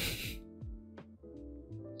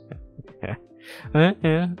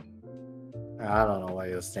 Yeah. I don't know what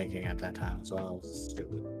he was thinking at that time, so I was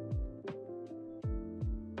stupid.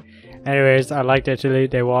 Anyways, I liked Italy.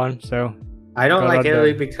 They won, so. I don't like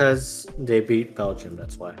Italy because they beat Belgium.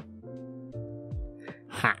 That's why.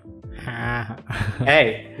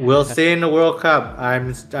 Hey, we'll see in the World Cup.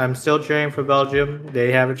 I'm still cheering for Belgium.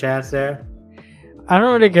 They have a chance there. I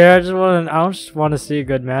don't really care. I just want to see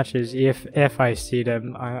good matches. If I see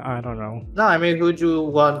them, I don't know. No, I mean, who'd you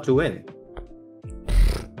want to win?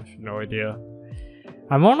 No idea.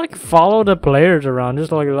 I'm more like follow the players around,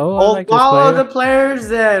 just like follow the players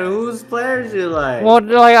then. Whose players do you like? Well,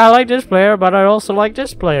 like I like this player, but I also like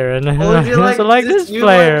this player, and I also like this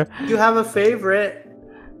player. You have a favorite?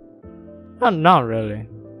 Not really.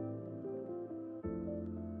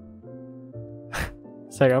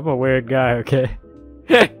 It's like I'm a weird guy, okay?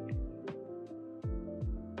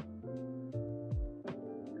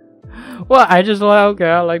 Well, I just like, okay,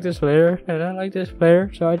 I like this player, and I like this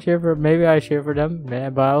player, so I cheer for them,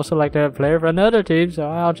 man, but I also like that player for another team, so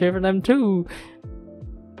I'll cheer for them too.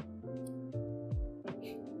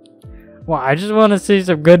 Well, I just want to see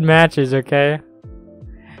some good matches, okay?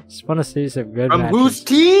 Just want to see some good matches. From whose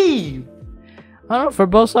team? I don't know, for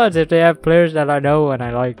both sides, if they have players that I know and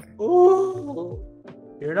I like. Ooh,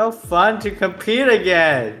 you're no fun to compete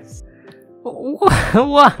against.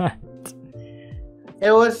 What?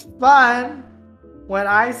 It was fun when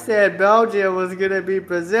I said Belgium was going to beat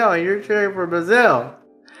Brazil and you're cheering for Brazil.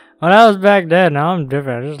 Well, that was back then. Now I'm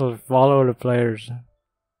different. I just follow the players.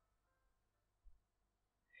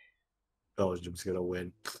 Belgium's going to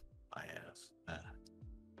win. My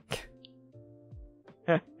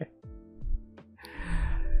ass.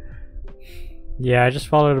 Yeah, I just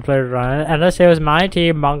follow the players around. Unless it was my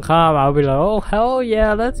team, Bangkam, I'll be like, oh, hell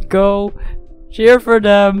yeah, let's go. Cheer for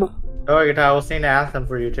them. Oh, Kata, we'll sing the anthem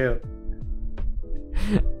for you too.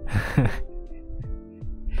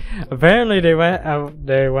 Apparently, they went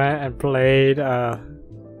and played a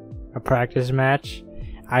practice match.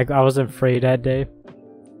 I wasn't free that day,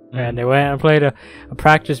 and they went and played a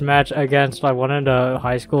practice match against like one of the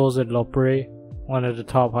high schools in Lopburi, one of the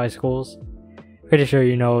top high schools. Pretty sure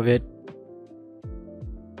you know of it.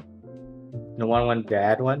 The one when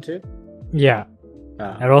Dad went to? Yeah.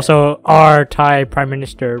 And also, our Thai Prime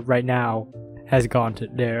Minister right now has gone to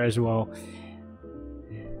there as well.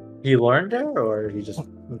 He learned there, or he just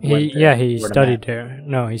he studied there.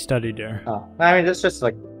 No, he studied there. Oh, I mean, that's just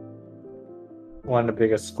like one of the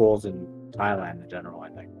biggest schools in Thailand in general, I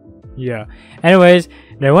think. Yeah. Anyways,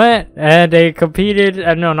 they went and they competed.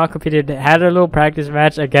 No, not competed. They had a little practice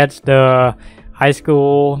match against the high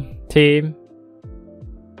school team.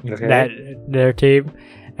 Okay. Their team.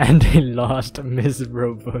 And they lost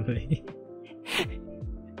miserably.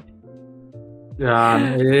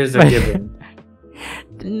 It is a given.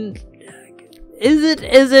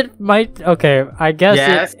 Is it okay, I guess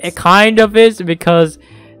yes. it kind of is, because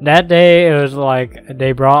that day it was like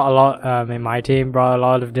they brought a lot, my team brought a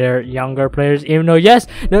lot of their younger players, even though yes,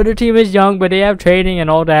 the other team is young, but they have training and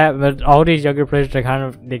all that, but all these younger players,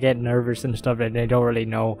 they get nervous and stuff, and they don't really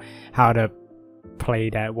know how to play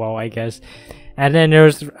that well, I guess. And then there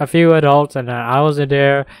was a few adults, and I wasn't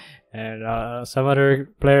there, and some other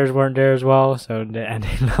players weren't there as well. So they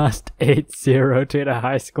lost 8-0 to the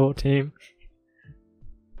high school team.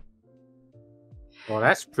 Well,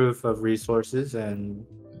 that's proof of resources and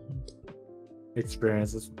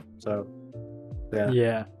experiences. So, yeah.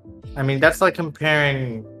 Yeah. I mean, that's like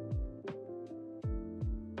comparing.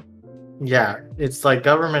 Yeah, it's like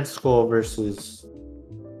government school versus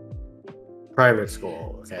private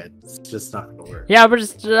school. Okay, it's just not gonna work. Yeah, but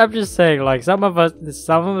I'm just saying, like, some of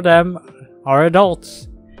them are adults,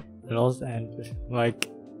 and like,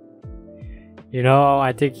 you know,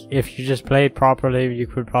 I think if you just played properly, you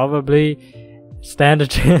could probably stand a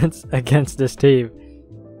chance against this team.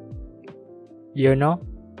 You know?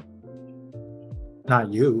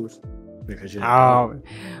 Not you, because you. Oh,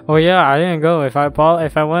 well, yeah, I didn't go. If I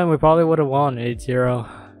went, we probably would have won 8-0.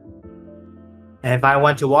 And if I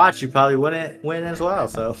went to watch, you probably wouldn't win as well.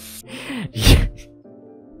 So.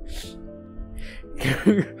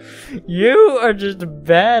 You are just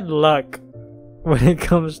bad luck when it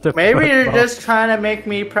comes to Maybe you're football. just trying to make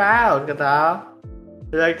me proud, Kata.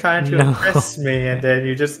 You're like trying to impress me, and then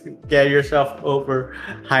you just get yourself over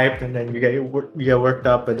hyped, and then you get worked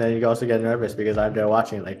up, and then you also get nervous because I'm there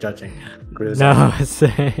watching, like judging. No,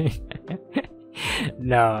 saying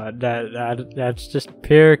no, that's just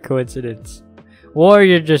pure coincidence, or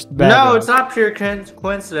you're just bad. No, luck. it's not pure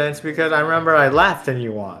coincidence because I remember I left and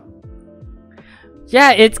you won.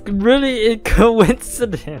 Yeah, it's really a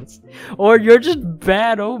coincidence, or you're just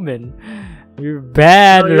bad omen. You're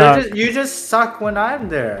bad No, luck. you just suck when I'm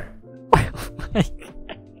there.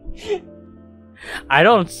 I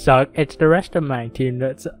don't suck. It's the rest of my team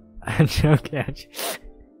that's. I'm joking.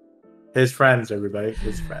 His friends, everybody.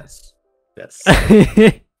 His friends. Yes.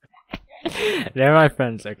 They're my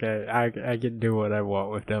friends. Okay, I can do what I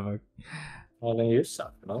want with them. Well, then you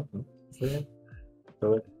suck, no?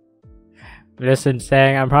 So Listen,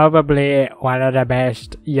 Saeng, I'm probably one of the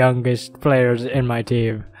best, youngest players in my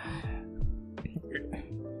team.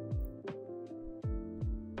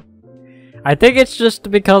 I think it's just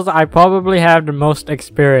because I probably have the most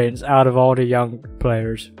experience out of all the young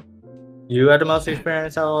players. you had the most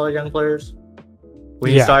experience out of all the young players?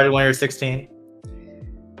 When you started when you were 16?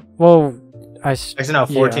 Well, Actually, no,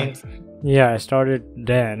 14? Yeah, I started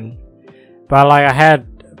then. But like, I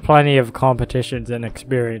had plenty of competitions and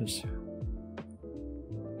experience.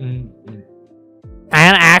 Mm-hmm.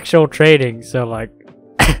 And actual trading, so like,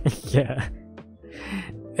 yeah.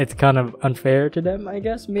 It's kind of unfair to them, I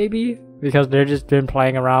guess, maybe. Because they've just been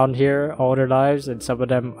playing around here all their lives, and some of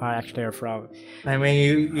them actually are from. I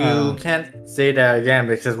mean, you can't say that again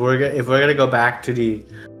because if we're gonna go back to the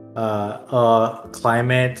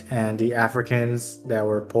climate and the Africans that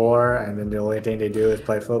were poor, and then the only thing they do is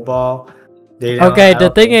play football. Okay,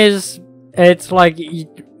 the thing is, it's like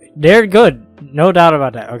they're good, no doubt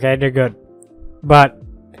about that. Okay, they're good, but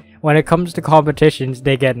when it comes to competitions,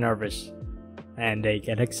 they get nervous. And they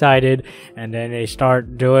get excited, and then they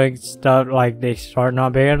start doing stuff like they start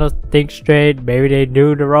not being able to think straight. Maybe they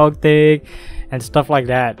do the wrong thing, and stuff like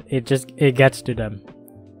that. It gets to them,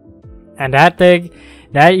 and that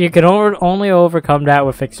you can only overcome that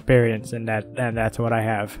with experience, and that's what I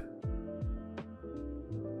have.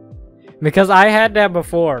 Because I had that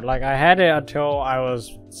before. Like I had it until I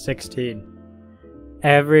was 16.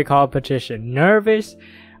 Every competition, nervous.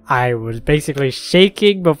 I was basically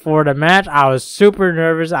shaking before the match. I was super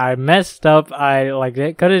nervous. I messed up. I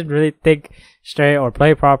couldn't really think straight or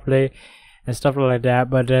play properly and stuff like that.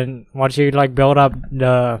 But then once you like build up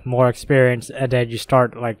the more experience, and then you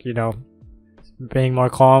start like, you know, being more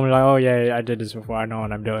calm, like, oh yeah, I did this before. I know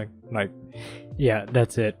what I'm doing. Like, yeah,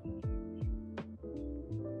 that's it.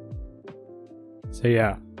 So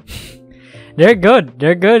yeah, they're good.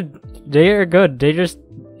 They're good. They are good. They just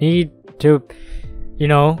need to, you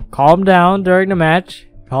know, calm down during the match.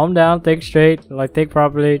 Calm down, think straight, like think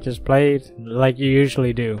properly, just play it like you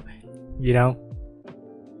usually do, you know?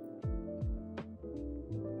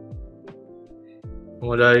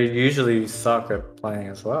 Well, I usually suck at playing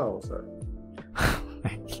as well, so.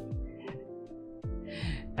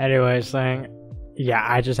 Anyway, saying, yeah,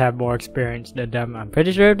 I just have more experience than them. I'm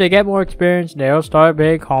pretty sure if they get more experience, they'll start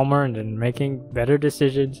being calmer and then making better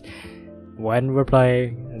decisions when we're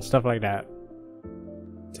playing and stuff like that.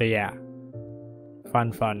 So yeah,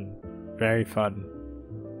 fun, very fun.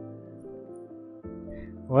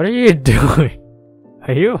 What are you doing?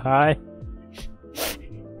 Are you high?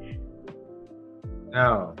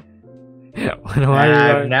 No.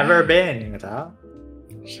 I've never been.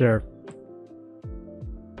 Sure.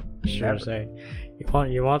 Sure, say.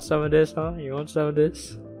 You want some of this, huh? You want some of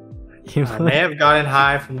this? I may have gotten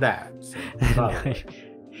high from that. So.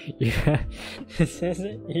 Yeah, this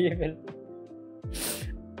isn't even.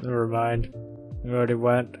 Never mind. We already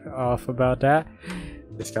went off about that.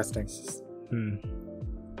 Disgusting.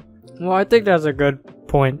 Well, I think that's a good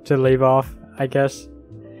point to leave off, I guess.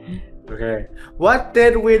 Okay. What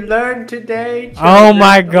did we learn today? Oh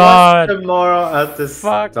my god! What's the moral of the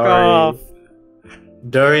Fuck story? off!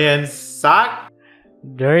 Durian suck?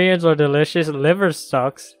 Durians are delicious. Liver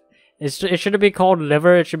sucks. It shouldn't be called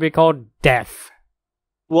liver. It should be called death.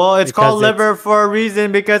 Well, it's called liver for a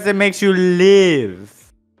reason because it makes you live.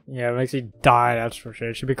 Yeah, it makes you die, that's for sure.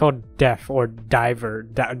 It should be called deaf or diver.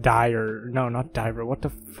 Dyer. No, not diver. What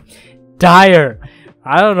the dyer.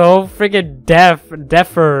 I don't know. Freaking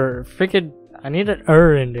deafer. Freaking. I need an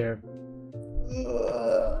in there.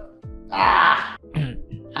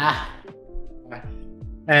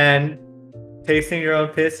 And tasting your own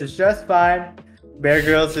piss is just fine. Bear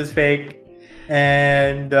Grylls is fake.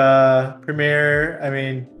 And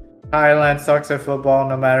Thailand sucks at football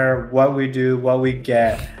no matter what we do, what we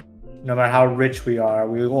get, no matter how rich we are.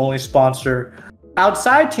 We only sponsor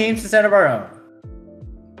outside teams instead of our own.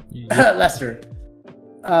 Leicester.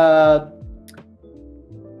 What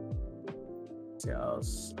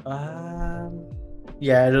else?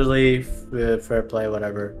 Italy, fair play,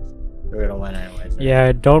 whatever. We're gonna win anyways.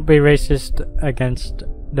 Yeah, don't be racist against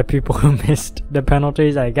the people who missed the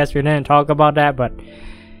penalties. I guess we didn't talk about that, but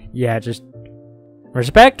yeah, just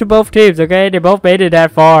respect to both teams, okay? They both made it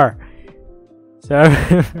that far. So,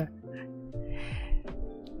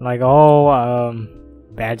 like all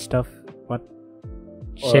bad stuff,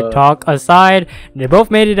 shit talk aside, they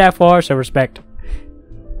both made it that far, so respect.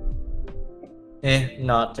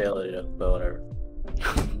 Not Taylor, but whatever.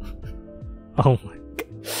 Oh my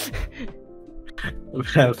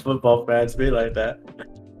god. Football fans be like that.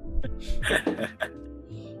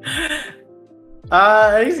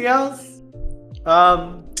 Anything else?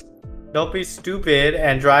 Don't be stupid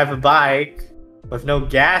and drive a bike with no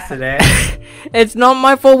gas in it. It's not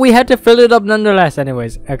my fault. We had to fill it up nonetheless.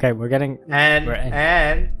 Anyways, okay, we're getting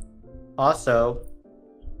and also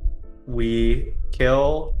we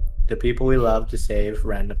kill the people we love to save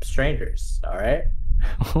random strangers. All right.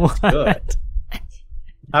 Good.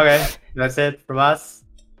 Okay, that's it from us.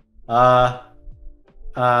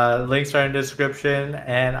 Links are in the description,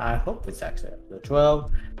 and I hope it's actually episode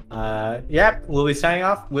 12. We'll be signing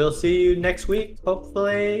off. We'll see you next week,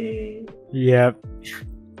 hopefully. Yep.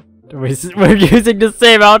 We're using the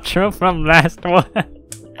same outro from last one.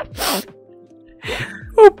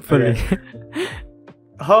 Hopefully. Okay.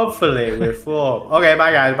 Hopefully we're full. Okay,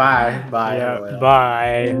 bye guys. Bye. Yeah,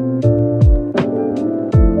 bye.